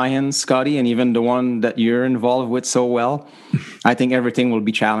science, Scotty, and even the one that you're involved with so well, I think everything will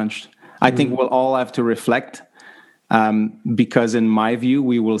be challenged. I think we'll all have to reflect. Because in my view,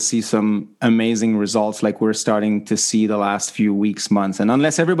 we will see some amazing results like we're starting to see the last few weeks, months. And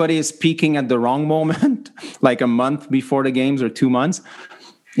unless everybody is peaking at the wrong moment, like a month before the games or 2 months,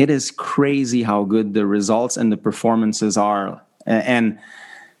 it is crazy how good the results and the performances are. And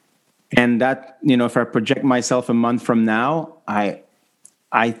that, if I project myself a month from now, I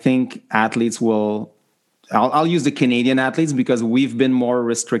think athletes will... I'll use the Canadian athletes because we've been more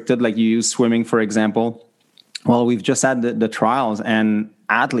restricted. Like you use swimming, for example. Well, we've just had the trials and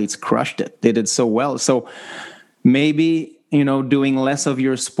athletes crushed it. They did so well. So maybe, doing less of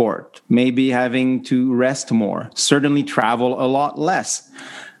your sport, maybe having to rest more, certainly travel a lot less.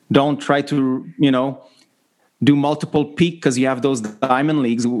 Don't try to, do multiple peak because you have those diamond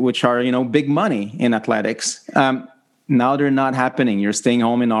leagues, which are, big money in athletics. Now they're not happening. You're staying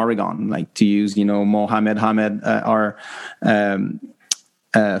home in Oregon, like to use, Mohamed Hamed or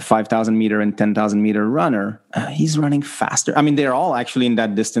 5,000 meter and 10,000 meter runner. He's running faster. I mean, they're all actually in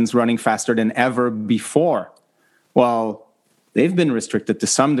that distance running faster than ever before. Well, they've been restricted to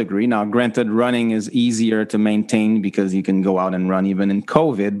some degree. Now, granted, running is easier to maintain because you can go out and run even in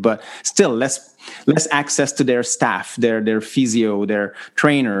COVID, but still less access to their staff, their physio, their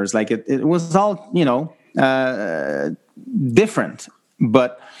trainers. Like it was all, different.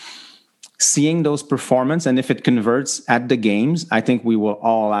 But seeing those performance, and if it converts at the games, I think we will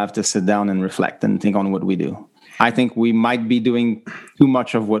all have to sit down and reflect and think on what we do. I think we might be doing too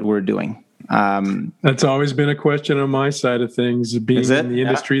much of what we're doing. That's always been a question on my side of things. Being in the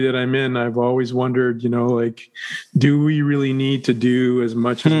industry that I'm in, I've always wondered, do we really need to do as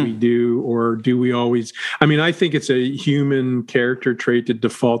much as we do, or do we always? I mean, I think it's a human character trait to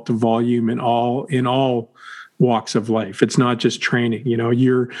default to volume in all walks of life. It's not just training.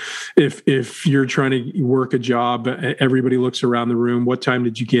 If you're trying to work a job, everybody looks around the room. What time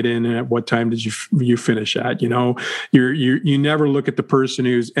did you get in? And at what time did you finish at? You never look at the person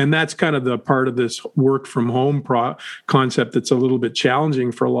and that's kind of the part of this work from home concept that's a little bit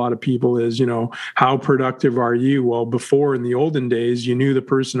challenging for a lot of people is, how productive are you? Well, before in the olden days, you knew the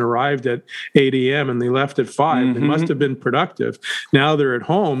person arrived at 8 a.m. and they left at 5. Mm-hmm. They must have been productive. Now they're at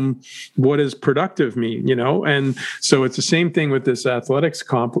home. What does productive mean? And so it's the same thing with this athletics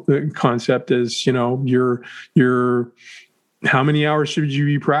concept is, you're how many hours should you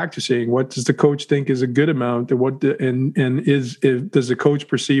be practicing? What does the coach think is a good amount? Does the coach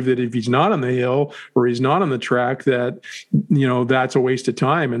perceive that if he's not on the hill or he's not on the track, that that's a waste of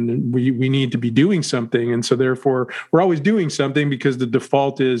time, and we need to be doing something? And so therefore, we're always doing something, because the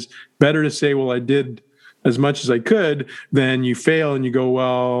default is better to say, well, I did as much as I could, then you fail and you go,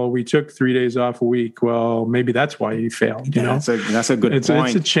 well, we took 3 days off a week. Well, maybe that's why you failed. That's a good point.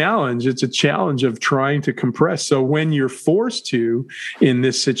 It's a challenge. It's a challenge of trying to compress. So when you're forced to in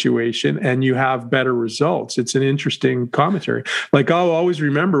this situation and you have better results, it's an interesting commentary. Like I'll always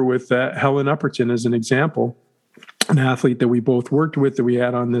remember with Helen Upperton as an example, an athlete that we both worked with, that we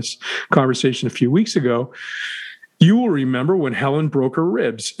had on this conversation a few weeks ago. You will remember when Helen broke her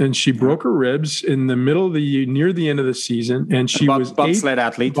ribs, and she broke her ribs in the middle of near the end of the season. And she was bobsled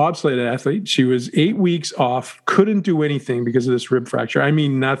athlete. She was 8 weeks off, couldn't do anything because of this rib fracture. I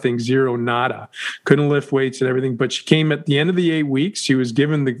mean, nothing, zero, nada. Couldn't lift weights and everything. But she came at the end of the 8 weeks. She was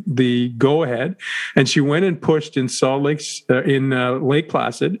given the go ahead, and she went and pushed in Lake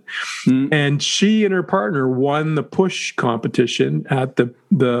Placid, and she and her partner won the push competition at the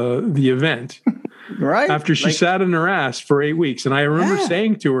event. Right. After she sat in her ass for 8 weeks. And I remember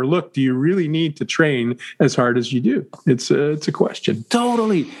saying to her, look, do you really need to train as hard as you do? It's a question.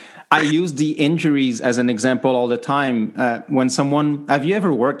 Totally. I use the injuries as an example all the time. When someone, have you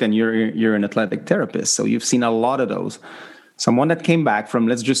ever worked, and you're an athletic therapist, so you've seen a lot of those. Someone that came back from,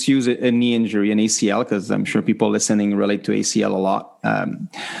 let's just use a knee injury, an ACL, because I'm sure people listening relate to ACL a lot,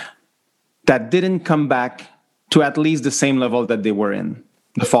 that didn't come back to at least the same level that they were in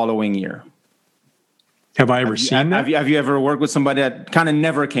the following year. Have I ever seen that? Have you ever worked with somebody that kind of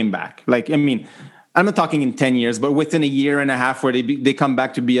never came back? Like, I mean, I'm not talking in 10 years, but within a year and a half where they come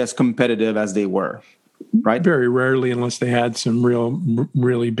back to be as competitive as they were, right? Very rarely, unless they had some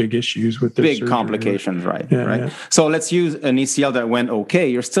really big issues with their surgery, complications, right? Yeah, right. Yeah. So let's use an ACL that went okay.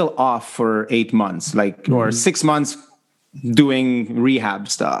 You're still off for 8 months, or 6 months doing rehab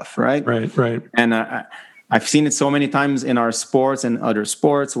stuff, right? Right. And I've seen it so many times in our sports and other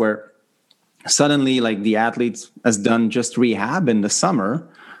sports where suddenly, like, the athlete has done just rehab in the summer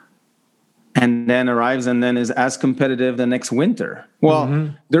and then arrives and then is as competitive the next winter.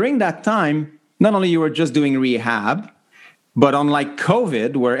 Well, during that time, not only you were just doing rehab, but unlike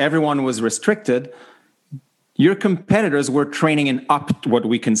COVID, where everyone was restricted, your competitors were training in what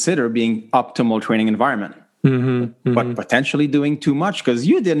we consider being optimal training environment. But potentially doing too much, because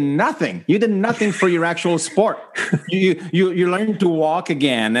you did nothing. You did nothing for your actual sport. You learned to walk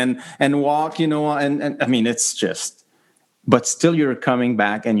again and walk, and I mean, it's just, but still you're coming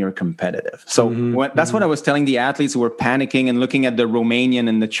back and you're competitive. So that's what I was telling the athletes who were panicking and looking at the Romanian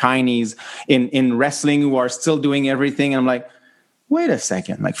and the Chinese in wrestling who are still doing everything. And I'm like, wait a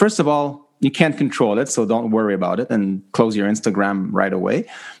second. Like, first of all, you can't control it, so don't worry about it and close your Instagram right away.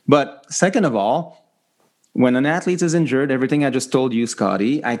 But second of all, when an athlete is injured, everything I just told you,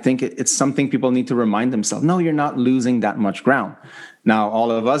 Scotty, I think it's something people need to remind themselves. No, you're not losing that much ground. Now,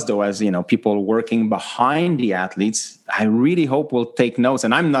 all of us, though, as people working behind the athletes, I really hope we'll take notes.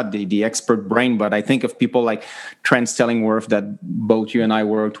 And I'm not the expert brain, but I think of people like Trent Stellingworth that both you and I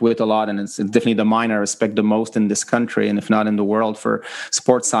worked with a lot, and it's definitely the mind I respect the most in this country, and if not in the world, for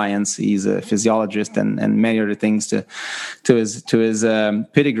sports science. He's a physiologist and many other things to his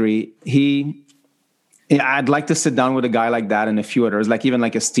pedigree. I'd like to sit down with a guy like that and a few others, like even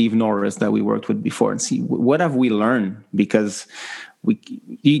like a Steve Norris that we worked with before, and see what have we learned, because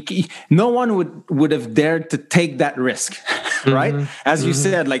no one would have dared to take that risk, right? As you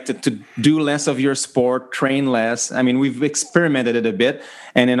said, like to do less of your sport, train less. I mean, we've experimented it a bit,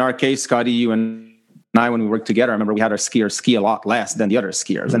 and in our case, Scotty, you and I, when we worked together, I remember we had our skiers ski a lot less than the other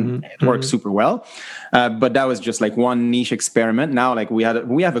skiers, and it worked super well. But that was just like one niche experiment. Now, like we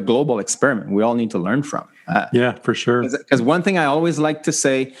have a global experiment we all need to learn from. Yeah, for sure. Because one thing I always like to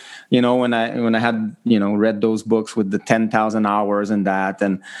say, when I had read those books with the 10,000 hours and that,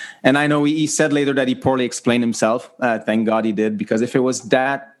 and I know he said later that he poorly explained himself. Thank God he did, because if it was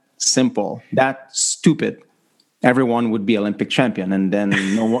that simple, that stupid, everyone would be Olympic champion, and then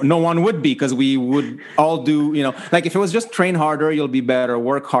no one would be, because we would all do, like if it was just train harder, you'll be better,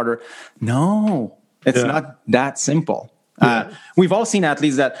 work harder. No, it's not that simple. We've all seen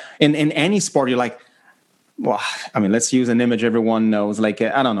athletes that in any sport, you're like, well, I mean, let's use an image everyone knows, like,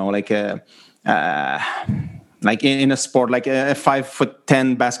 I don't know, like in a sport, like a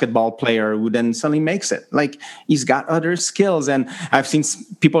 5'10" basketball player who then suddenly makes it. Like, he's got other skills. And I've seen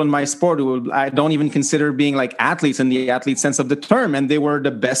people in my sport who I don't even consider being like athletes in the athlete sense of the term, and they were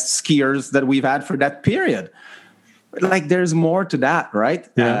the best skiers that we've had for that period. like there's more to that, right?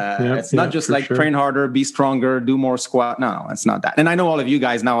 It's not just like train harder, be stronger, do more squat. No, it's not that. And I know all of you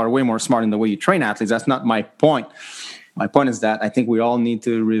guys now are way more smart in the way you train athletes. That's not my point. My point is that I think we all need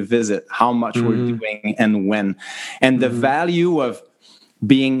to revisit how much we're doing and when, and the value of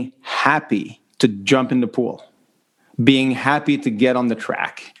being happy to jump in the pool, being happy to get on the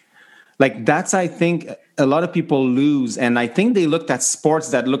track. Like that's, I think, a lot of people lose. And I think they looked at sports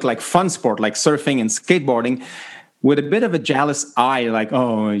that look like fun sport, like surfing and skateboarding, with a bit of a jealous eye, like,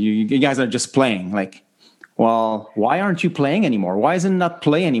 oh, you guys are just playing. Like, well, why aren't you playing anymore? Why isn't not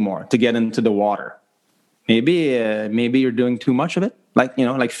play anymore to get into the water? Maybe you're doing too much of it. Like,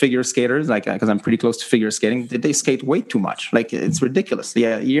 like figure skaters, like, because I'm pretty close to figure skating, they skate way too much. Like, it's ridiculous.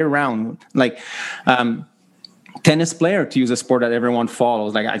 Yeah, year round. Like, tennis player, to use a sport that everyone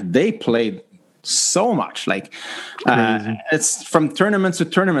follows, like they played so much. Like, it's from tournaments to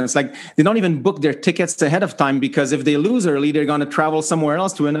tournaments. Like, they don't even book their tickets ahead of time, because if they lose early, they're going to travel somewhere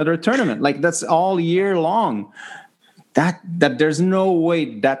else to another tournament. Like, that's all year long. That there's no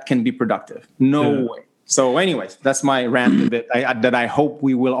way that can be productive. No way. So anyways, that's my rant a bit that I hope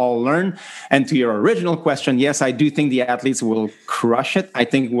we will all learn. And to your original question, yes, I do think the athletes will crush it. I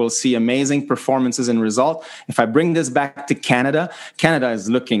think we'll see amazing performances and result. If I bring this back to Canada, Canada is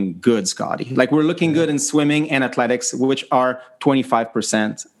looking good, Scotty. Like, we're looking good in swimming and athletics, which are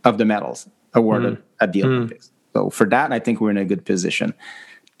 25% of the medals awarded at the Olympics. So for that, I think we're in a good position.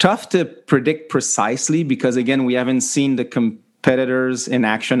 Tough to predict precisely because, again, we haven't seen the competitors in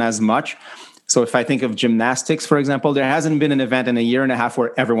action as much. So if I think of gymnastics, for example, there hasn't been an event in a year and a half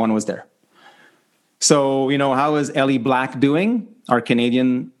where everyone was there. So, how is Ellie Black doing? Our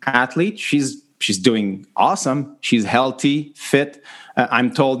Canadian athlete, she's doing awesome. She's healthy, fit.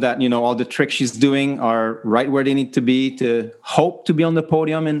 I'm told that, all the tricks she's doing are right where they need to be to hope to be on the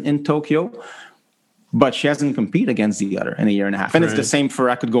podium in Tokyo. But she hasn't competed against the other in a year and a half. And it's the same for,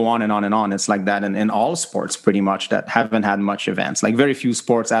 I could go on and on and on. It's like that in all sports pretty much that haven't had much events. Like, very few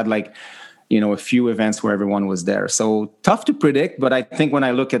sports had like, a few events where everyone was there. So tough to predict, but I think when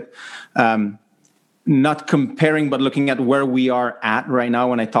I look at not comparing, but looking at where we are at right now,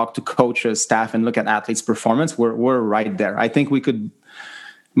 when I talk to coaches, staff, and look at athletes' performance, we're right there. I think we could,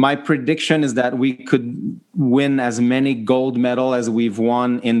 my prediction is that we could win as many gold medals as we've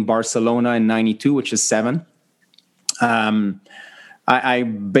won in Barcelona in 92, which is 7. I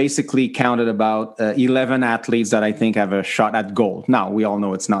basically counted about 11 athletes that I think have a shot at gold. Now, we all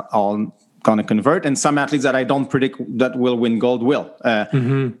know it's not all going to convert, and some athletes that I don't predict that will win gold will.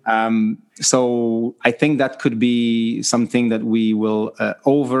 So I think that could be something that we will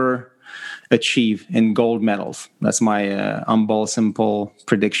overachieve in gold medals. That's my humble, simple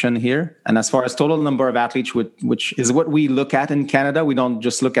prediction here. And as far as total number of athletes, which is what we look at in Canada, we don't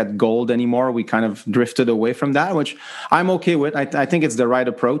just look at gold anymore. We kind of drifted away from that, which I'm okay with. I think it's the right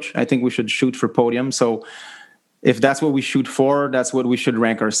approach. I think we should shoot for podium. So if that's what we shoot for, that's what we should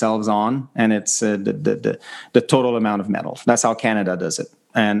rank ourselves on. And it's the total amount of medals. That's how Canada does it.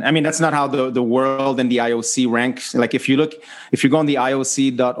 And I mean, that's not how the world and the IOC ranks. Like, if you go on the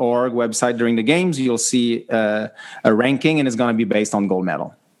IOC.org website during the games, you'll see a ranking, and it's going to be based on gold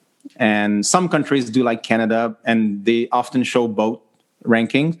medal. And some countries do like Canada, and they often show both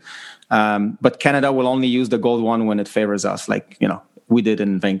rankings. But Canada will only use the gold one when it favors us. Like, we did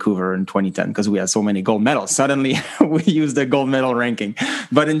in Vancouver in 2010 because we had so many gold medals. Suddenly, we used the gold medal ranking.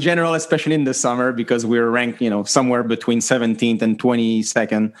 But in general, especially in the summer, because we were ranked, somewhere between 17th and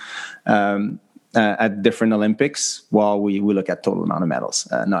 22nd at different Olympics, while we look at total amount of medals,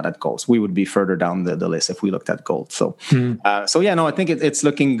 not at golds. We would be further down the list if we looked at gold. So, I think it's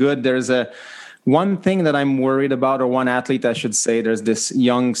looking good. There's one thing that I'm worried about, or one athlete, I should say. There's this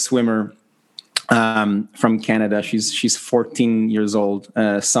young swimmer from Canada. She's 14 years old,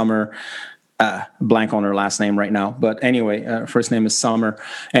 Summer, blank on her last name right now. But anyway, first name is Summer.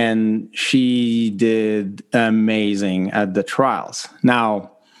 And she did amazing at the trials.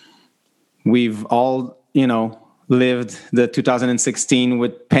 Now, we've all, lived the 2016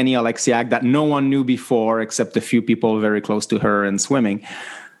 with Penny Oleksiak that no one knew before except a few people very close to her in swimming.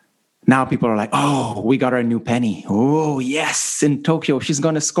 Now people are like, oh, we got our new Penny. Oh, yes, in Tokyo, she's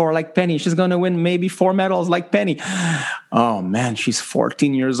going to score like Penny. She's going to win maybe 4 medals like Penny. Oh, man, she's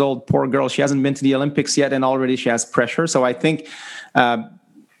 14 years old. Poor girl. She hasn't been to the Olympics yet, and already she has pressure. So I think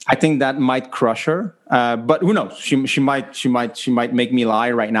that might crush her. But who knows? She might make me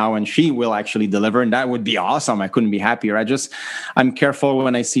lie right now, and she will actually deliver, and that would be awesome. I couldn't be happier. I'm careful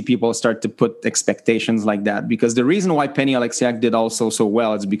when I see people start to put expectations like that, because the reason why Penny Oleksiak did also so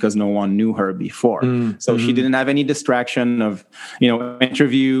well is because no one knew her before. So she didn't have any distraction of,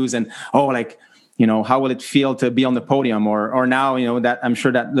 interviews and, how will it feel to be on the podium? Or now, that I'm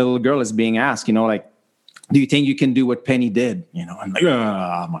sure that little girl is being asked, like, do you think you can do what Penny did? I'm like,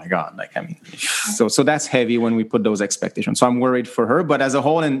 oh my God. Like, I mean, so that's heavy when we put those expectations. So I'm worried for her, but as a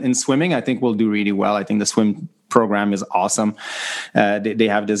whole in swimming, I think we'll do really well. I think the swim program is awesome. They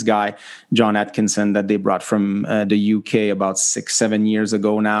have this guy, John Atkinson, that they brought from the UK about 6-7 years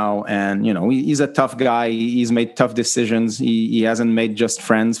ago now. And, he's a tough guy. He's made tough decisions. He hasn't made just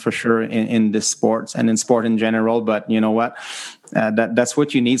friends for sure in this sport and in sport in general. But you know what? That's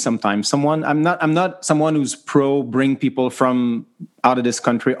what you need sometimes. I'm not someone who's pro bring people from out of this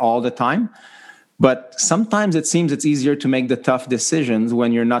country all the time. But sometimes it seems it's easier to make the tough decisions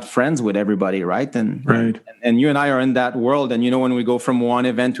when you're not friends with everybody, right? And you and I are in that world. And, when we go from one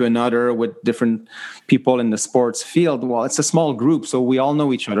event to another with different people in the sports field, well, it's a small group. So we all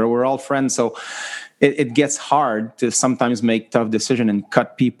know each other. We're all friends. So it gets hard to sometimes make tough decisions and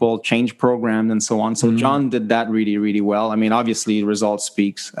cut people, change programs, and so on. So John did that really, really well. I mean, obviously, results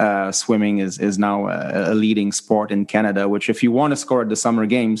speaks. Swimming is now a leading sport in Canada, which if you want to score at the Summer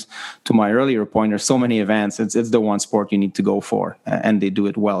Games, to my earlier point, there's so many events. It's the one sport you need to go for, and they do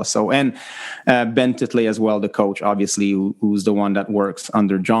it well. So, and Ben Titley as well, the coach, obviously, who's the one that works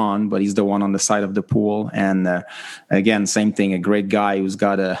under John, but he's the one on the side of the pool. And again, same thing, a great guy who's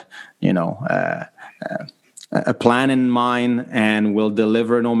got a plan in mind and will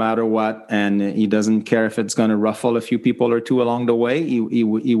deliver no matter what. And he doesn't care if it's going to ruffle a few people or two along the way. He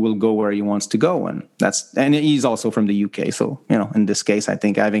will go where he wants to go. And he's also from the UK. So, in this case, I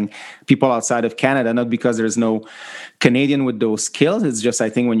think having people outside of Canada, not because there's no Canadian with those skills. It's just, I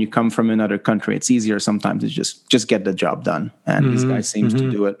think when you come from another country, it's easier sometimes to just get the job done. And this guy seems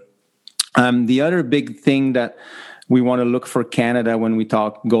to do it. The other big thing that we want to look for Canada when we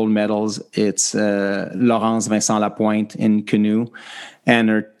talk gold medals, it's Laurence Vincent Lapointe in canoe and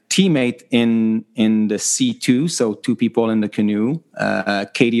her teammate in the C2, so two people in the canoe,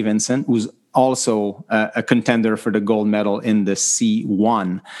 Katie Vincent, who's also a contender for the gold medal in the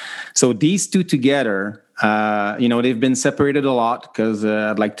C1. So these two together, they've been separated a lot because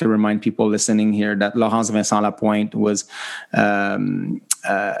I'd like to remind people listening here that Laurence Vincent Lapointe was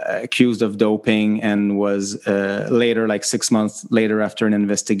accused of doping and was later, like 6 months later after an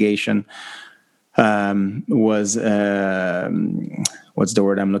investigation, was what's the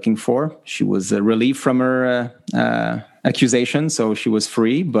word I'm looking for? She was relieved from her accusation, so she was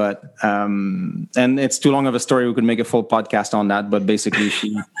free. But and it's too long of a story. We could make a full podcast on that. But basically,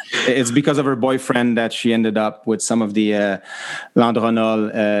 it's because of her boyfriend that she ended up with some of the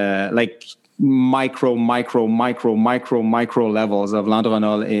Landronol, like micro levels of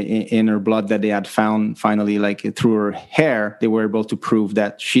Landronol in her blood that they had found finally, like through her hair. They were able to prove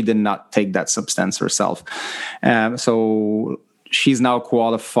that she did not take that substance herself. So she's now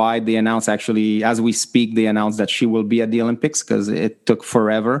qualified. They announced, actually, as we speak, they announced that she will be at the Olympics because it took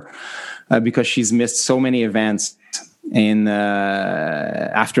forever because she's missed so many events in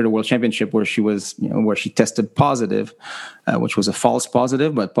after the World Championship where she tested positive, which was a false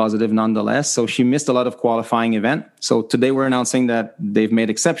positive, but positive nonetheless. So she missed a lot of qualifying event. So today we're announcing that they've made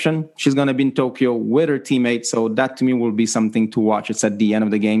exception. She's going to be in Tokyo with her teammate. So that to me will be something to watch. It's at the end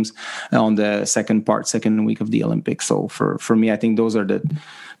of the games on the second week of the Olympics. So for me, I think those are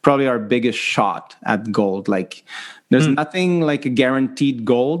probably our biggest shot at gold. Like, there's nothing like a guaranteed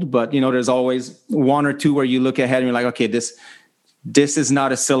gold, but there's always one or two where you look ahead and you're like, okay, this is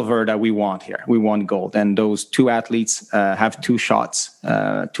not a silver that we want here. We want gold. And those two athletes have two shots,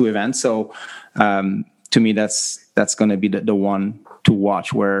 two events. So to me, that's going to be the one to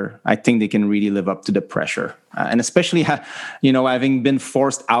watch where I think they can really live up to the pressure. And especially, having been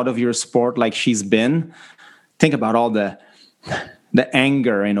forced out of your sport like she's been, think about all the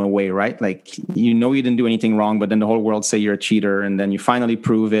anger in a way, right? Like, you didn't do anything wrong, but then the whole world say you're a cheater, and then you finally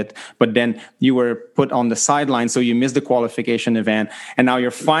prove it. But then you were put on the sideline, so you missed the qualification event, and now you're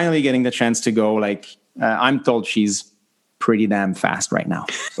finally getting the chance to go. Like, I'm told she's pretty damn fast right now.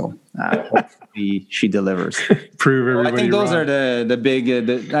 So hopefully she delivers. Prove everybody. I think those are the big.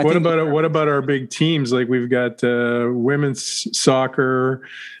 What about our big teams? Like, we've got women's soccer,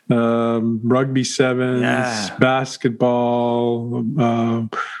 rugby sevens, basketball,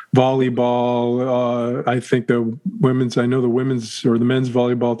 volleyball. I think the women's or the men's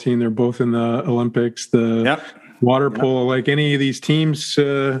volleyball team, they're both in the Olympics. The water polo, like any of these teams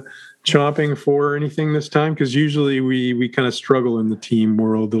chomping for anything this time? Because usually we kind of struggle in the team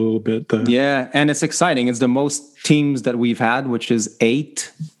world a little bit. And it's exciting. It's the most teams that we've had, which is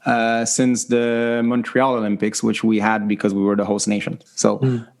 8 since the Montreal Olympics, which we had because we were the host nation.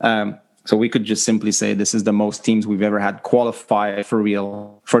 So So we could just simply say this is the most teams we've ever had qualify for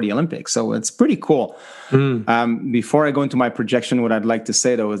real for the Olympics. So it's pretty cool. Before I go into my projection, what I'd like to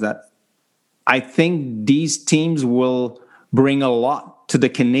say, though, is that I think these teams will bring a lot to the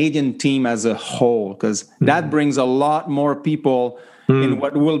Canadian team as a whole, because that brings a lot more people in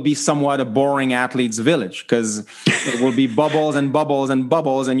what will be somewhat a boring athletes village, because it will be bubbles and bubbles and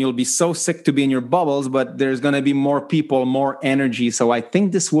bubbles, and you'll be so sick to be in your bubbles, but there's going to be more people, more energy. So I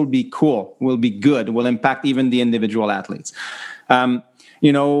think this will be cool, will be good, will impact even the individual athletes.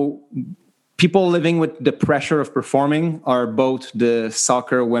 People living with the pressure of performing are both the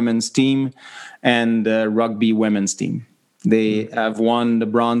soccer women's team and the rugby women's team. They have won the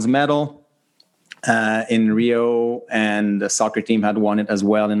bronze medal in Rio, and the soccer team had won it as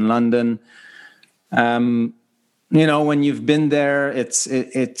well in London. When you've been there,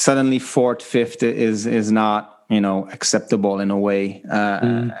 it suddenly fourth, fifth is not acceptable in a way.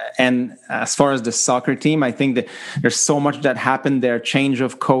 And as far as the soccer team, I think that there's so much that happened there. Change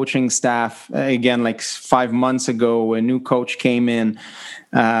of coaching staff again, like 5 months ago, a new coach came in.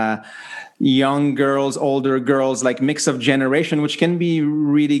 Young girls, older girls, like mix of generation, which can be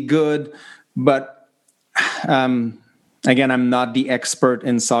really good. But again, I'm not the expert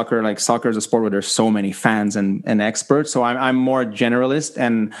in soccer. Like soccer is a sport where there's so many fans and experts. So I'm more generalist.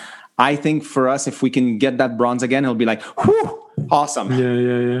 And I think for us, if we can get that bronze again, it'll be like, whew, awesome.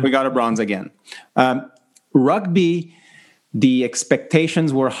 Yeah. We got a bronze again. Rugby, the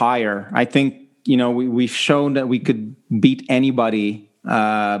expectations were higher. I think, we've shown that we could beat anybody.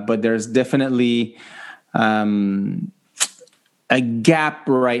 But there's definitely a gap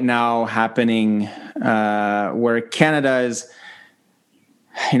right now happening where Canada is,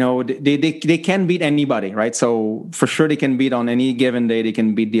 they can beat anybody, right? So for sure they can beat on any given day. They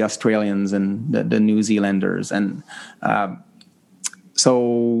can beat the Australians and the New Zealanders. And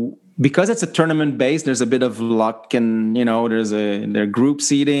so because it's a tournament based, there's a bit of luck, and, their group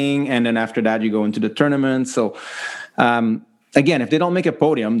seeding. And then after that, you go into the tournament. So, again, if they don't make a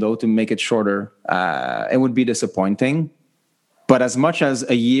podium, though, to make it shorter, it would be disappointing. But as much as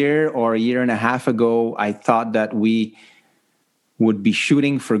a year or a year and a half ago, I thought that we would be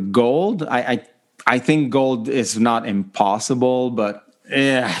shooting for gold. I think gold is not impossible, but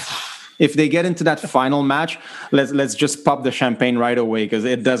if they get into that final match, let's just pop the champagne right away, because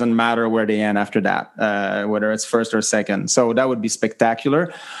it doesn't matter where they end after that, whether it's first or second. So that would be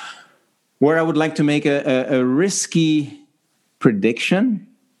spectacular. Where I would like to make a risky prediction,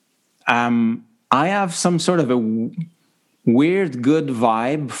 I have some sort of a weird good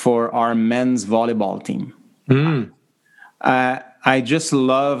vibe for our men's volleyball team. I just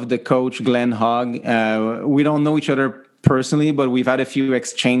love the coach, Glenn Hogg. We don't know each other personally, but we've had a few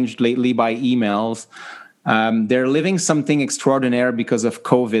exchanged lately by emails. They're living something extraordinary because of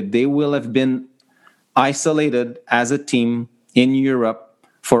COVID. They will have been isolated as a team in Europe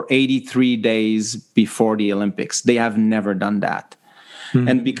for 83 days before the Olympics. They have never done that.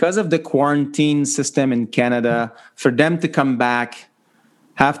 And because of the quarantine system in Canada, for them to come back,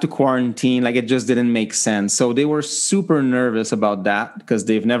 have to quarantine, like, it just didn't make sense. So they were super nervous about that because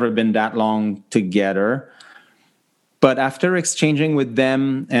they've never been that long together. But after exchanging with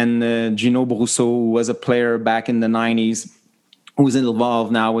them and Gino Brousseau, who was a player back in the 90s, who's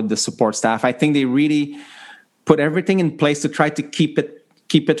involved now with the support staff, I think they really put everything in place to try to keep it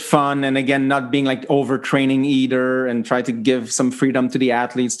fun, and again, not being like overtraining either, and try to give some freedom to the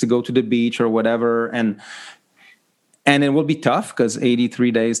athletes to go to the beach or whatever. And it will be tough because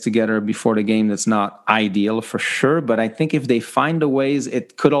 83 days together before the game, that's not ideal for sure. But I think if they find the ways,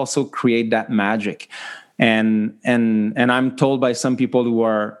 it could also create that magic. And I'm told by some people who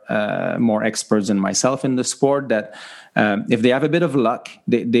are more experts than myself in the sport that if they have a bit of luck,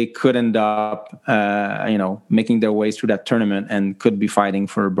 they could end up, making their way through that tournament and could be fighting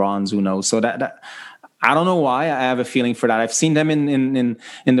for bronze. Who knows? So that I don't know why. I have a feeling for that. I've seen them in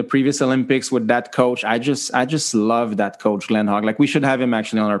the previous Olympics with that coach. I just love that coach, Glenn Hogg. Like, we should have him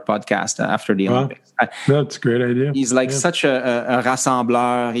actually on our podcast after the Olympics. That's a great idea. He's like such a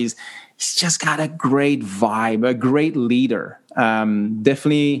rassembleur. He's just got a great vibe, a great leader.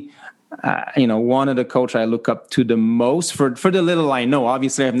 Definitely, one of the coach I look up to the most for the little I know.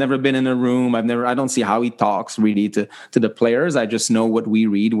 Obviously, I've never been in a room. I don't see how he talks really to the players. I just know what we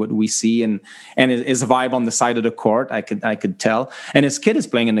read, what we see, and his vibe on the side of the court. I could tell. And his kid is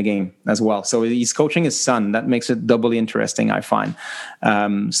playing in the game as well. So he's coaching his son. That makes it doubly interesting, I find.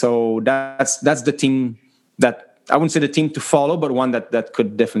 So that's the team that, I wouldn't say the team to follow, but one that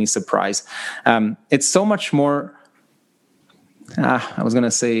could definitely surprise. It's so much more I was going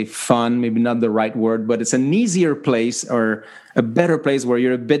to say fun, maybe not the right word, but it's an easier place or a better place where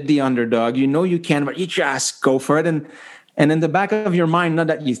you're a bit the underdog. You know you can, but you just go for it. And in the back of your mind, not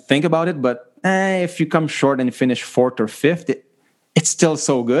that you think about it, but if you come short and finish fourth or fifth, it's still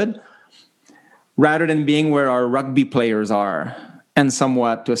so good. Rather than being where our rugby players are, and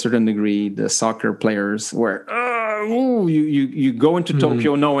somewhat to a certain degree, the soccer players, where you go into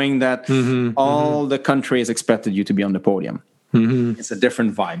Tokyo knowing that all the country is expected you to be on the podium. It's a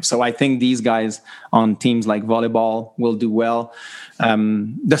different vibe. So I think these guys on teams like volleyball will do well.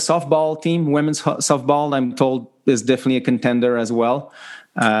 The softball team, women's softball, I'm told, is definitely a contender as well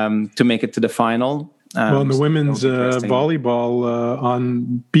to make it to the final. Well, and the women's volleyball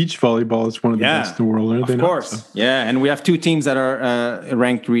on beach volleyball is one of the best in the world, aren't they? Of course. So. Yeah, and we have two teams that are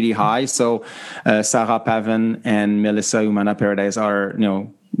ranked really high. So Sarah Pavan and Melissa Umana Paradise are,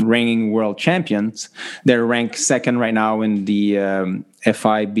 reigning world champions. They're ranked second right now in the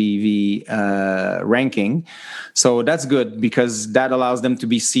FIBV ranking. So that's good because that allows them to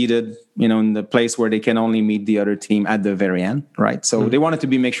be seated, in the place where they can only meet the other team at the very end, right? So they wanted to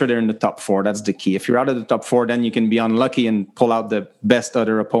make sure they're in the top four. That's the key. If you're out of the top four, then you can be unlucky and pull out the best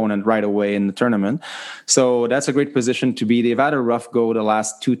other opponent right away in the tournament. So that's a great position to be. They've had a rough go the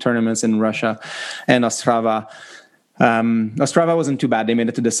last two tournaments in Russia and Ostrava. Ostrava wasn't too bad. They made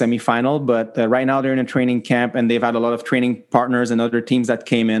it to the semifinal, but right now they're in a training camp and they've had a lot of training partners and other teams that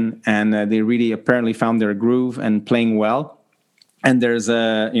came in and they really apparently found their groove and playing well. And there's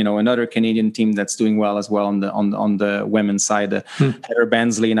another Canadian team that's doing well as well on the women's side, Heather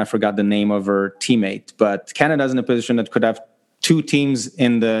Bansley, and I forgot the name of her teammate. But Canada's in a position that could have two teams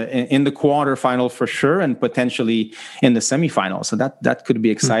in the quarterfinal for sure, and potentially in the semifinal. So that could be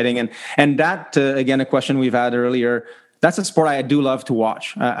exciting. And that again, a question we've had earlier. That's a sport I do love to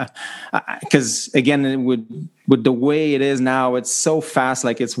watch because again, with the way it is now, it's so fast.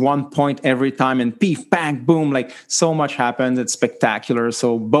 Like it's 1 point every time, and beef, bang, boom. Like so much happens. It's spectacular.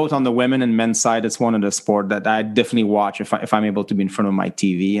 So both on the women and men's side, it's one of the sport that I definitely watch if I'm able to be in front of my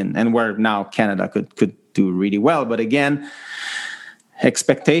TV, and where now Canada could do really well. But again,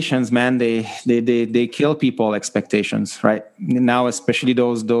 expectations, man, they kill people. Expectations, right? Now, especially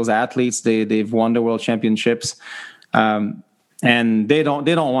those athletes, they've won the world championships. And they don't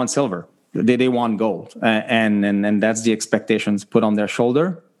want silver. They want gold, and that's the expectations put on their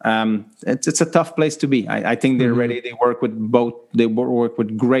shoulder. It's a tough place to be. I think they're ready. They work with both. They work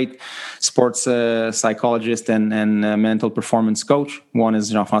with great sports psychologist and mental performance coach. One is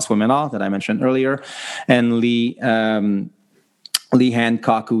Jean-François Ménard that I mentioned earlier, and Lee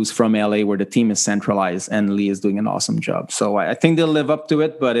Hancock, who's from LA, where the team is centralized, and Lee is doing an awesome job. So I think they'll live up to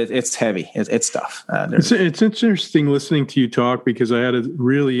it, but it's heavy. It's tough. It's interesting listening to you talk because I had a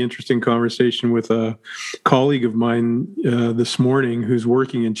really interesting conversation with a colleague of mine this morning who's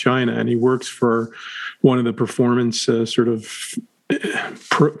working in China, and he works for one of the performance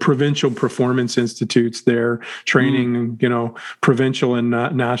provincial performance institutes there, training, provincial and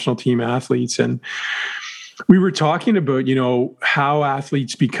national team athletes. And we were talking about, how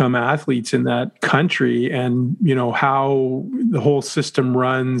athletes become athletes in that country and, how the whole system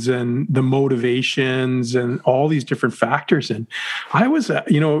runs and the motivations and all these different factors. And I was,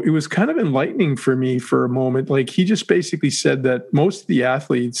 it was kind of enlightening for me for a moment. Like he just basically said that most of the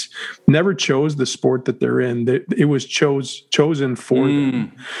athletes never chose the sport that they're in. It was chosen for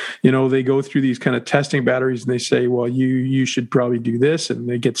them. They go through these kind of testing batteries and they say, well, you should probably do this. And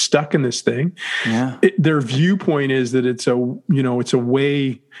they get stuck in this thing. Yeah. Their viewpoint is that it's a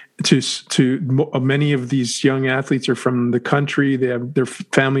way to many of these young athletes are from the country. Their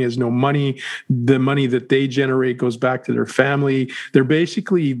family has no money. The money that they generate goes back to their family. They're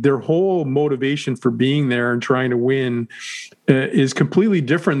basically, their whole motivation for being there and trying to win is completely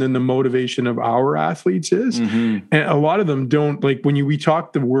different than the motivation of our athletes is. And a lot of them don't, like when we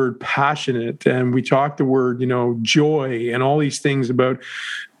talk the word passionate and we talk the word, joy and all these things about,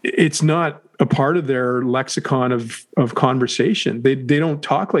 it's not a part of their lexicon of conversation. They don't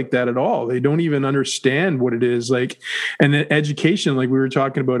talk like that at all. They don't even understand what it is like. And then education, like we were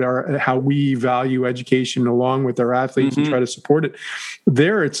talking about how we value education along with our athletes and try to support it.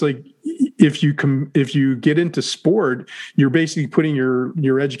 There, it's like if you get into sport, you're basically putting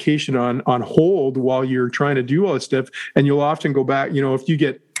your education on hold while you're trying to do all this stuff. And you'll often go back, if you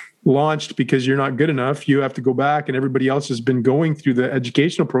get launched because you're not good enough, you have to go back and everybody else has been going through the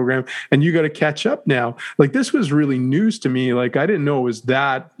educational program and you got to catch up now. Like this was really news to me. Like I didn't know it was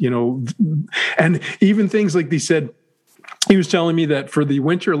that, and even things like they said, he was telling me that for the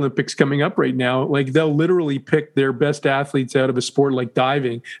Winter Olympics coming up right now, like they'll literally pick their best athletes out of a sport like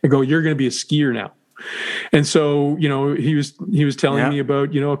diving and go, you're going to be a skier now. And so, he was telling me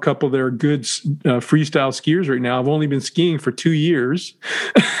about, a couple that are good freestyle skiers right now. I've only been skiing for 2 years.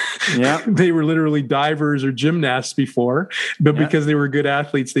 Yeah. They were literally divers or gymnasts before, but because they were good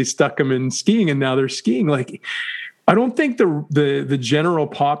athletes, they stuck them in skiing, and now they're skiing. Like, I don't think the general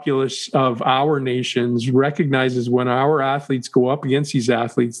populace of our nations recognizes when our athletes go up against these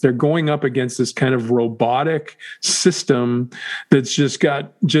athletes, they're going up against this kind of robotic system that's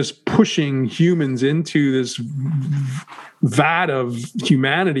just pushing humans into this vat of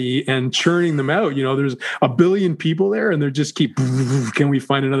humanity and churning them out. There's a billion people there, and they're just can we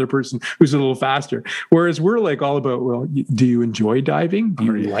find another person who's a little faster? Whereas we're like all about, well, do you enjoy diving? Do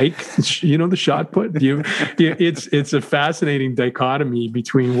you like, the shot put? It's a fascinating dichotomy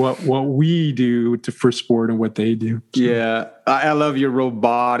between what we do for sport and what they do. Yeah, I love your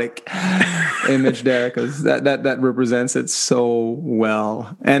robotic image there, because that represents it so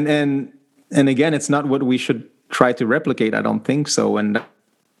well. And again, it's not what we should try to replicate. I don't think so, and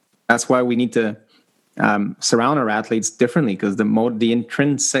that's why we need to surround our athletes differently, because the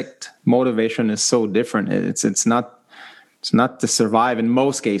intrinsic motivation is so different. It's not to survive in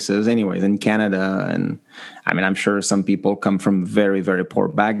most cases, anyways. In Canada, and I mean, I'm sure some people come from very, very poor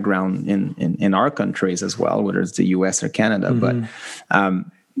background in our countries as well, whether it's the U.S. or Canada. Mm-hmm. But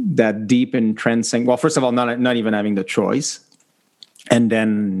that deep intrinsic, well, first of all, not even having the choice, and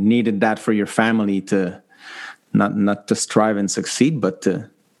then needed that for your family to not to strive and succeed, but to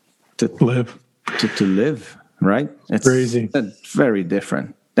live, to live, right? It's crazy. It's very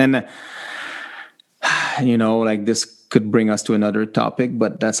different. And like, this could bring us to another topic,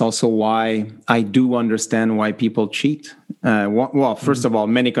 but that's also why I do understand why people cheat. Well, first of all,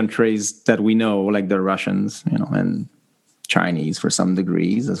 many countries that we know, like the Russians, and Chinese for some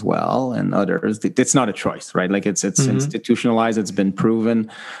degrees as well, and others, it's not a choice, right? Like, it's institutionalized, it's been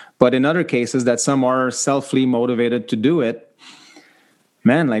proven. But in other cases that some are selfly motivated to do it,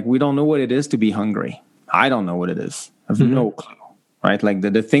 man, like, we don't know what it is to be hungry. I don't know what it is. I have no clue, right? Like,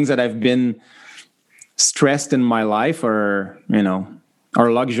 the things that I've been stressed in my life are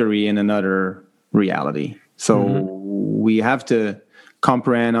luxury in another reality. So we have to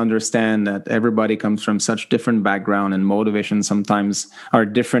comprehend, understand that everybody comes from such different background, and motivations sometimes are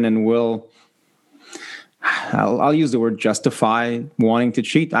different, and I'll use the word justify wanting to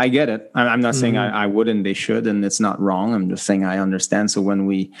cheat. I get it. I'm not saying I wouldn't, they should, and it's not wrong. I'm just saying I understand. So when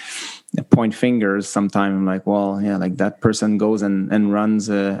we point fingers, sometimes I'm like, well, yeah, like, that person goes and runs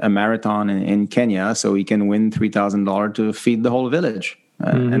a marathon in Kenya so he can win $3,000 to feed the whole village.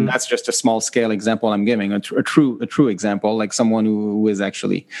 And that's just a small scale example I'm giving, a true example, like someone who is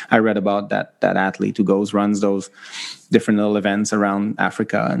actually, I read about that athlete who runs those different little events around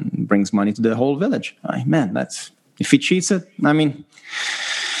Africa and brings money to the whole village. Man, if he cheats it, I mean,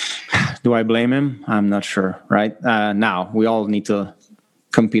 do I blame him? I'm not sure, right? Now, we all need to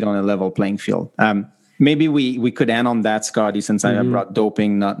compete on a level playing field. Maybe we could end on that, Scotty, since I brought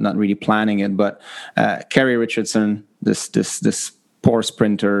doping, not really planning it, but Carrie Richardson, this poor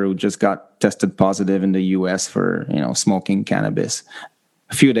sprinter who just got tested positive in the US for, smoking cannabis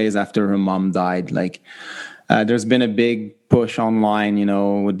a few days after her mom died. Like, there's been a big push online,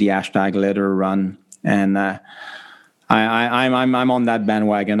 with the hashtag Let Her Run. And I'm on that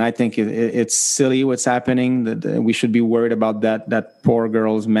bandwagon. I think it's silly what's happening, that we should be worried about that poor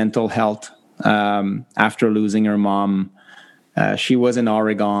girl's mental health after losing her mom. She was in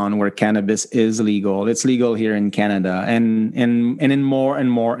Oregon, where cannabis is legal. It's legal here in Canada, and in more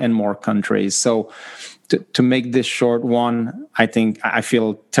and more countries. So, to make this short one, I think I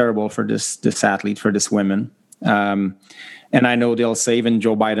feel terrible for this athlete, for this woman. And I know they'll say, even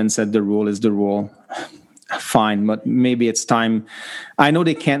Joe Biden said the rule is the rule. Fine, but maybe it's time. I know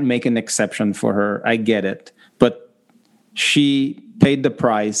they can't make an exception for her. I get it, but she paid the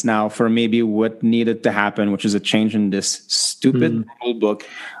price now for maybe what needed to happen, which is a change in this stupid rule book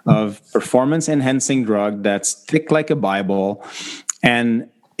of performance-enhancing drug that's thick like a Bible and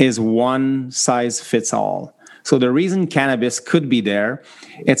is one size fits all. So the reason cannabis could be there,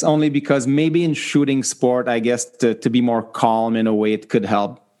 it's only because maybe in shooting sport, I guess, to be more calm in a way, it could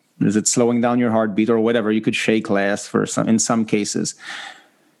help. Is it slowing down your heartbeat or whatever? You could shake less in some cases.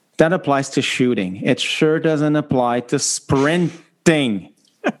 That applies to shooting. It sure doesn't apply to sprinting,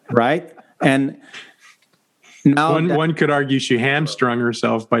 right? And now one could argue she hamstrung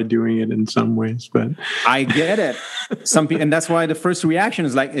herself by doing it in some ways, but I get it. Some people, and that's why the first reaction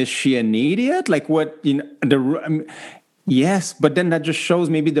is like, is she an idiot? Like, what? Yes, but then that just shows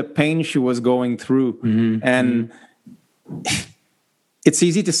maybe the pain she was going through, and it's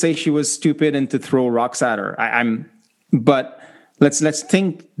easy to say she was stupid and to throw rocks at her. But let's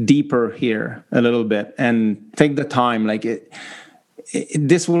think deeper here a little bit and take the time. Like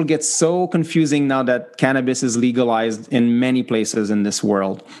this will get so confusing now that cannabis is legalized in many places in this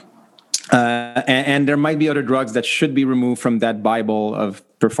world. And there might be other drugs that should be removed from that Bible of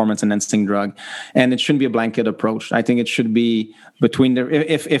performance enhancing drug, and it shouldn't be a blanket approach. I think it should be between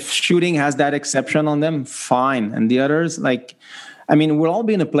if shooting has that exception on them, fine, and the others, like, I mean, we'll all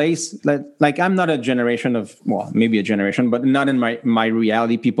be in a place like I'm not a generation of, well, maybe a generation, but not in my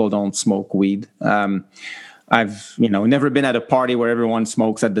reality. People don't smoke weed. I've never been at a party where everyone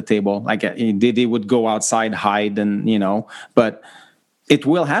smokes at the table. Like they would go outside, hide, and but it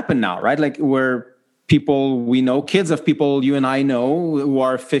will happen now, right? Like where people we know, kids of people you and I know who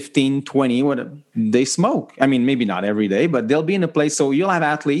are 15, 20, they smoke. I mean, maybe not every day, but they'll be in a place. So you'll have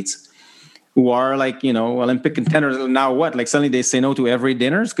athletes who are like, Olympic contenders. Now what? Like suddenly they say no to every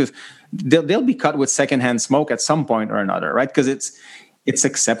dinners because they'll be cut with secondhand smoke at some point or another, right? Because it's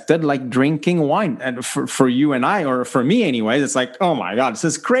accepted like drinking wine. And for you and I, or for me anyways, it's like, oh my God, this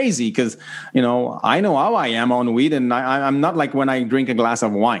is crazy because, I know how I am on weed and I'm not like when I drink a glass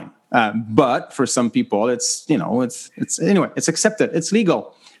of wine. But for some people, it's accepted. It's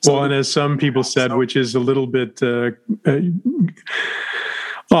legal. So, well, and as some people said, which is a little bit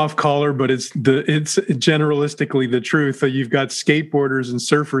off color, but it's generalistically the truth. You've got skateboarders and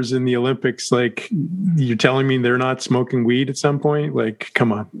surfers in the Olympics. Like, you're telling me they're not smoking weed at some point? Like,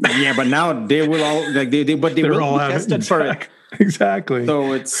 come on. Yeah, but now they will all like they will be tested for it. Exactly.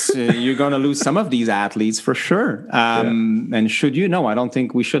 So it's you're going to lose some of these athletes for sure. And should you? No, I don't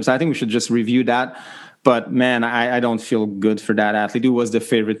think we should. So I think we should just review that. But man, I don't feel good for that athlete who was the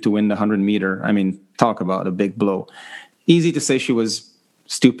favorite to win the 100-meter. I mean, talk about a big blow. Easy to say she was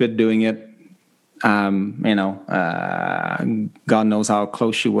stupid doing it. God knows how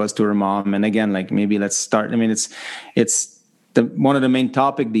close she was to her mom. And again, like maybe let's start. I mean, it's one of the main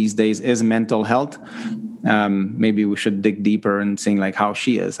topic these days is mental health. Maybe we should dig deeper and seeing like how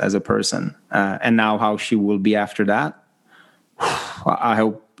she is as a person, and now how she will be after that. I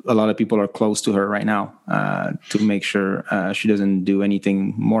hope a lot of people are close to her right now to make sure she doesn't do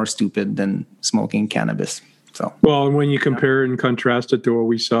anything more stupid than smoking cannabis. So, well, and when you compare and contrast it to what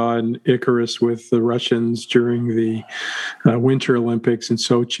we saw in Icarus with the Russians during the Winter Olympics in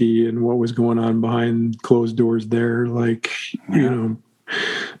Sochi and what was going on behind closed doors there, like,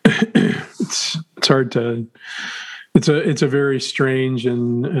 it's hard to. It's a very strange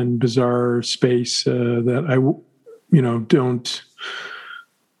and bizarre space that I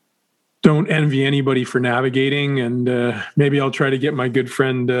don't envy anybody for navigating. And maybe I'll try to get my good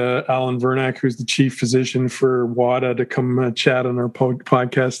friend Alan Vernack, who's the chief physician for WADA, to come chat on our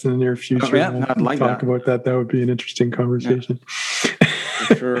podcast in the near future. Oh, yeah, I'd like talk about that. That would be an interesting conversation. Yeah.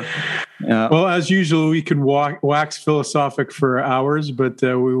 For sure. Yeah. Well, as usual, we could wax philosophic for hours, but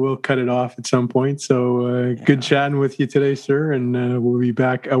we will cut it off at some point. So good chatting with you today, sir. And we'll be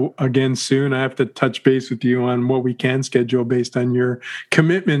back again soon. I have to touch base with you on what we can schedule based on your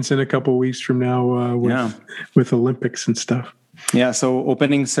commitments in a couple of weeks from now with Olympics and stuff. Yeah, so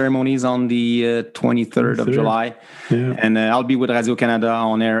opening ceremonies on the 23rd of July. Yeah. And I'll be with Radio-Canada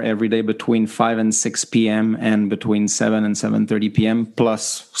on air every day between 5 and 6 p.m. and between 7 and 7:30 p.m.,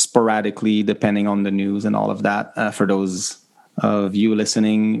 plus sporadically, depending on the news and all of that. For those of you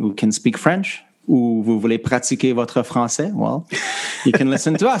listening who can speak French, ou vous voulez pratiquer votre français, well, you can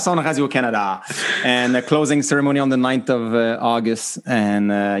listen to us on Radio-Canada. And the closing ceremony on the 9th of August.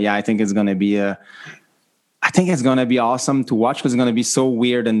 And I think it's going to be awesome to watch because it's going to be so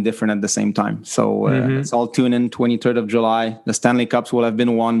weird and different at the same time. So let's all tune in 23rd of July. The Stanley Cups will have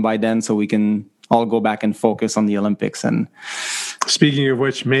been won by then, so we can all go back and focus on the Olympics. And speaking of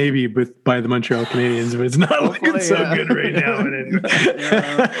which, maybe by the Montreal Canadiens, but it's not looking so good right now.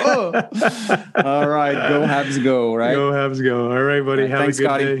 All right. Go Habs go, right? Go Habs go. All right, buddy. Have a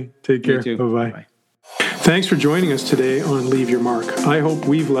good day. Take care. Bye-bye. Bye. Thanks for joining us today on Leave Your Mark. I hope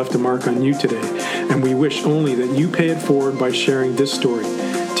we've left a mark on you today, and we wish only that you pay it forward by sharing this story,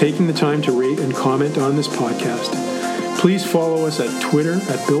 taking the time to rate and comment on this podcast. Please follow us at Twitter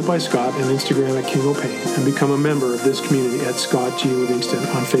at Built by Scott and Instagram at King O'Pain, and become a member of this community at Scott G. Livingston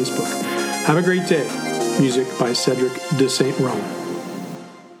on Facebook. Have a great day. Music by Cedric de Saint Rome.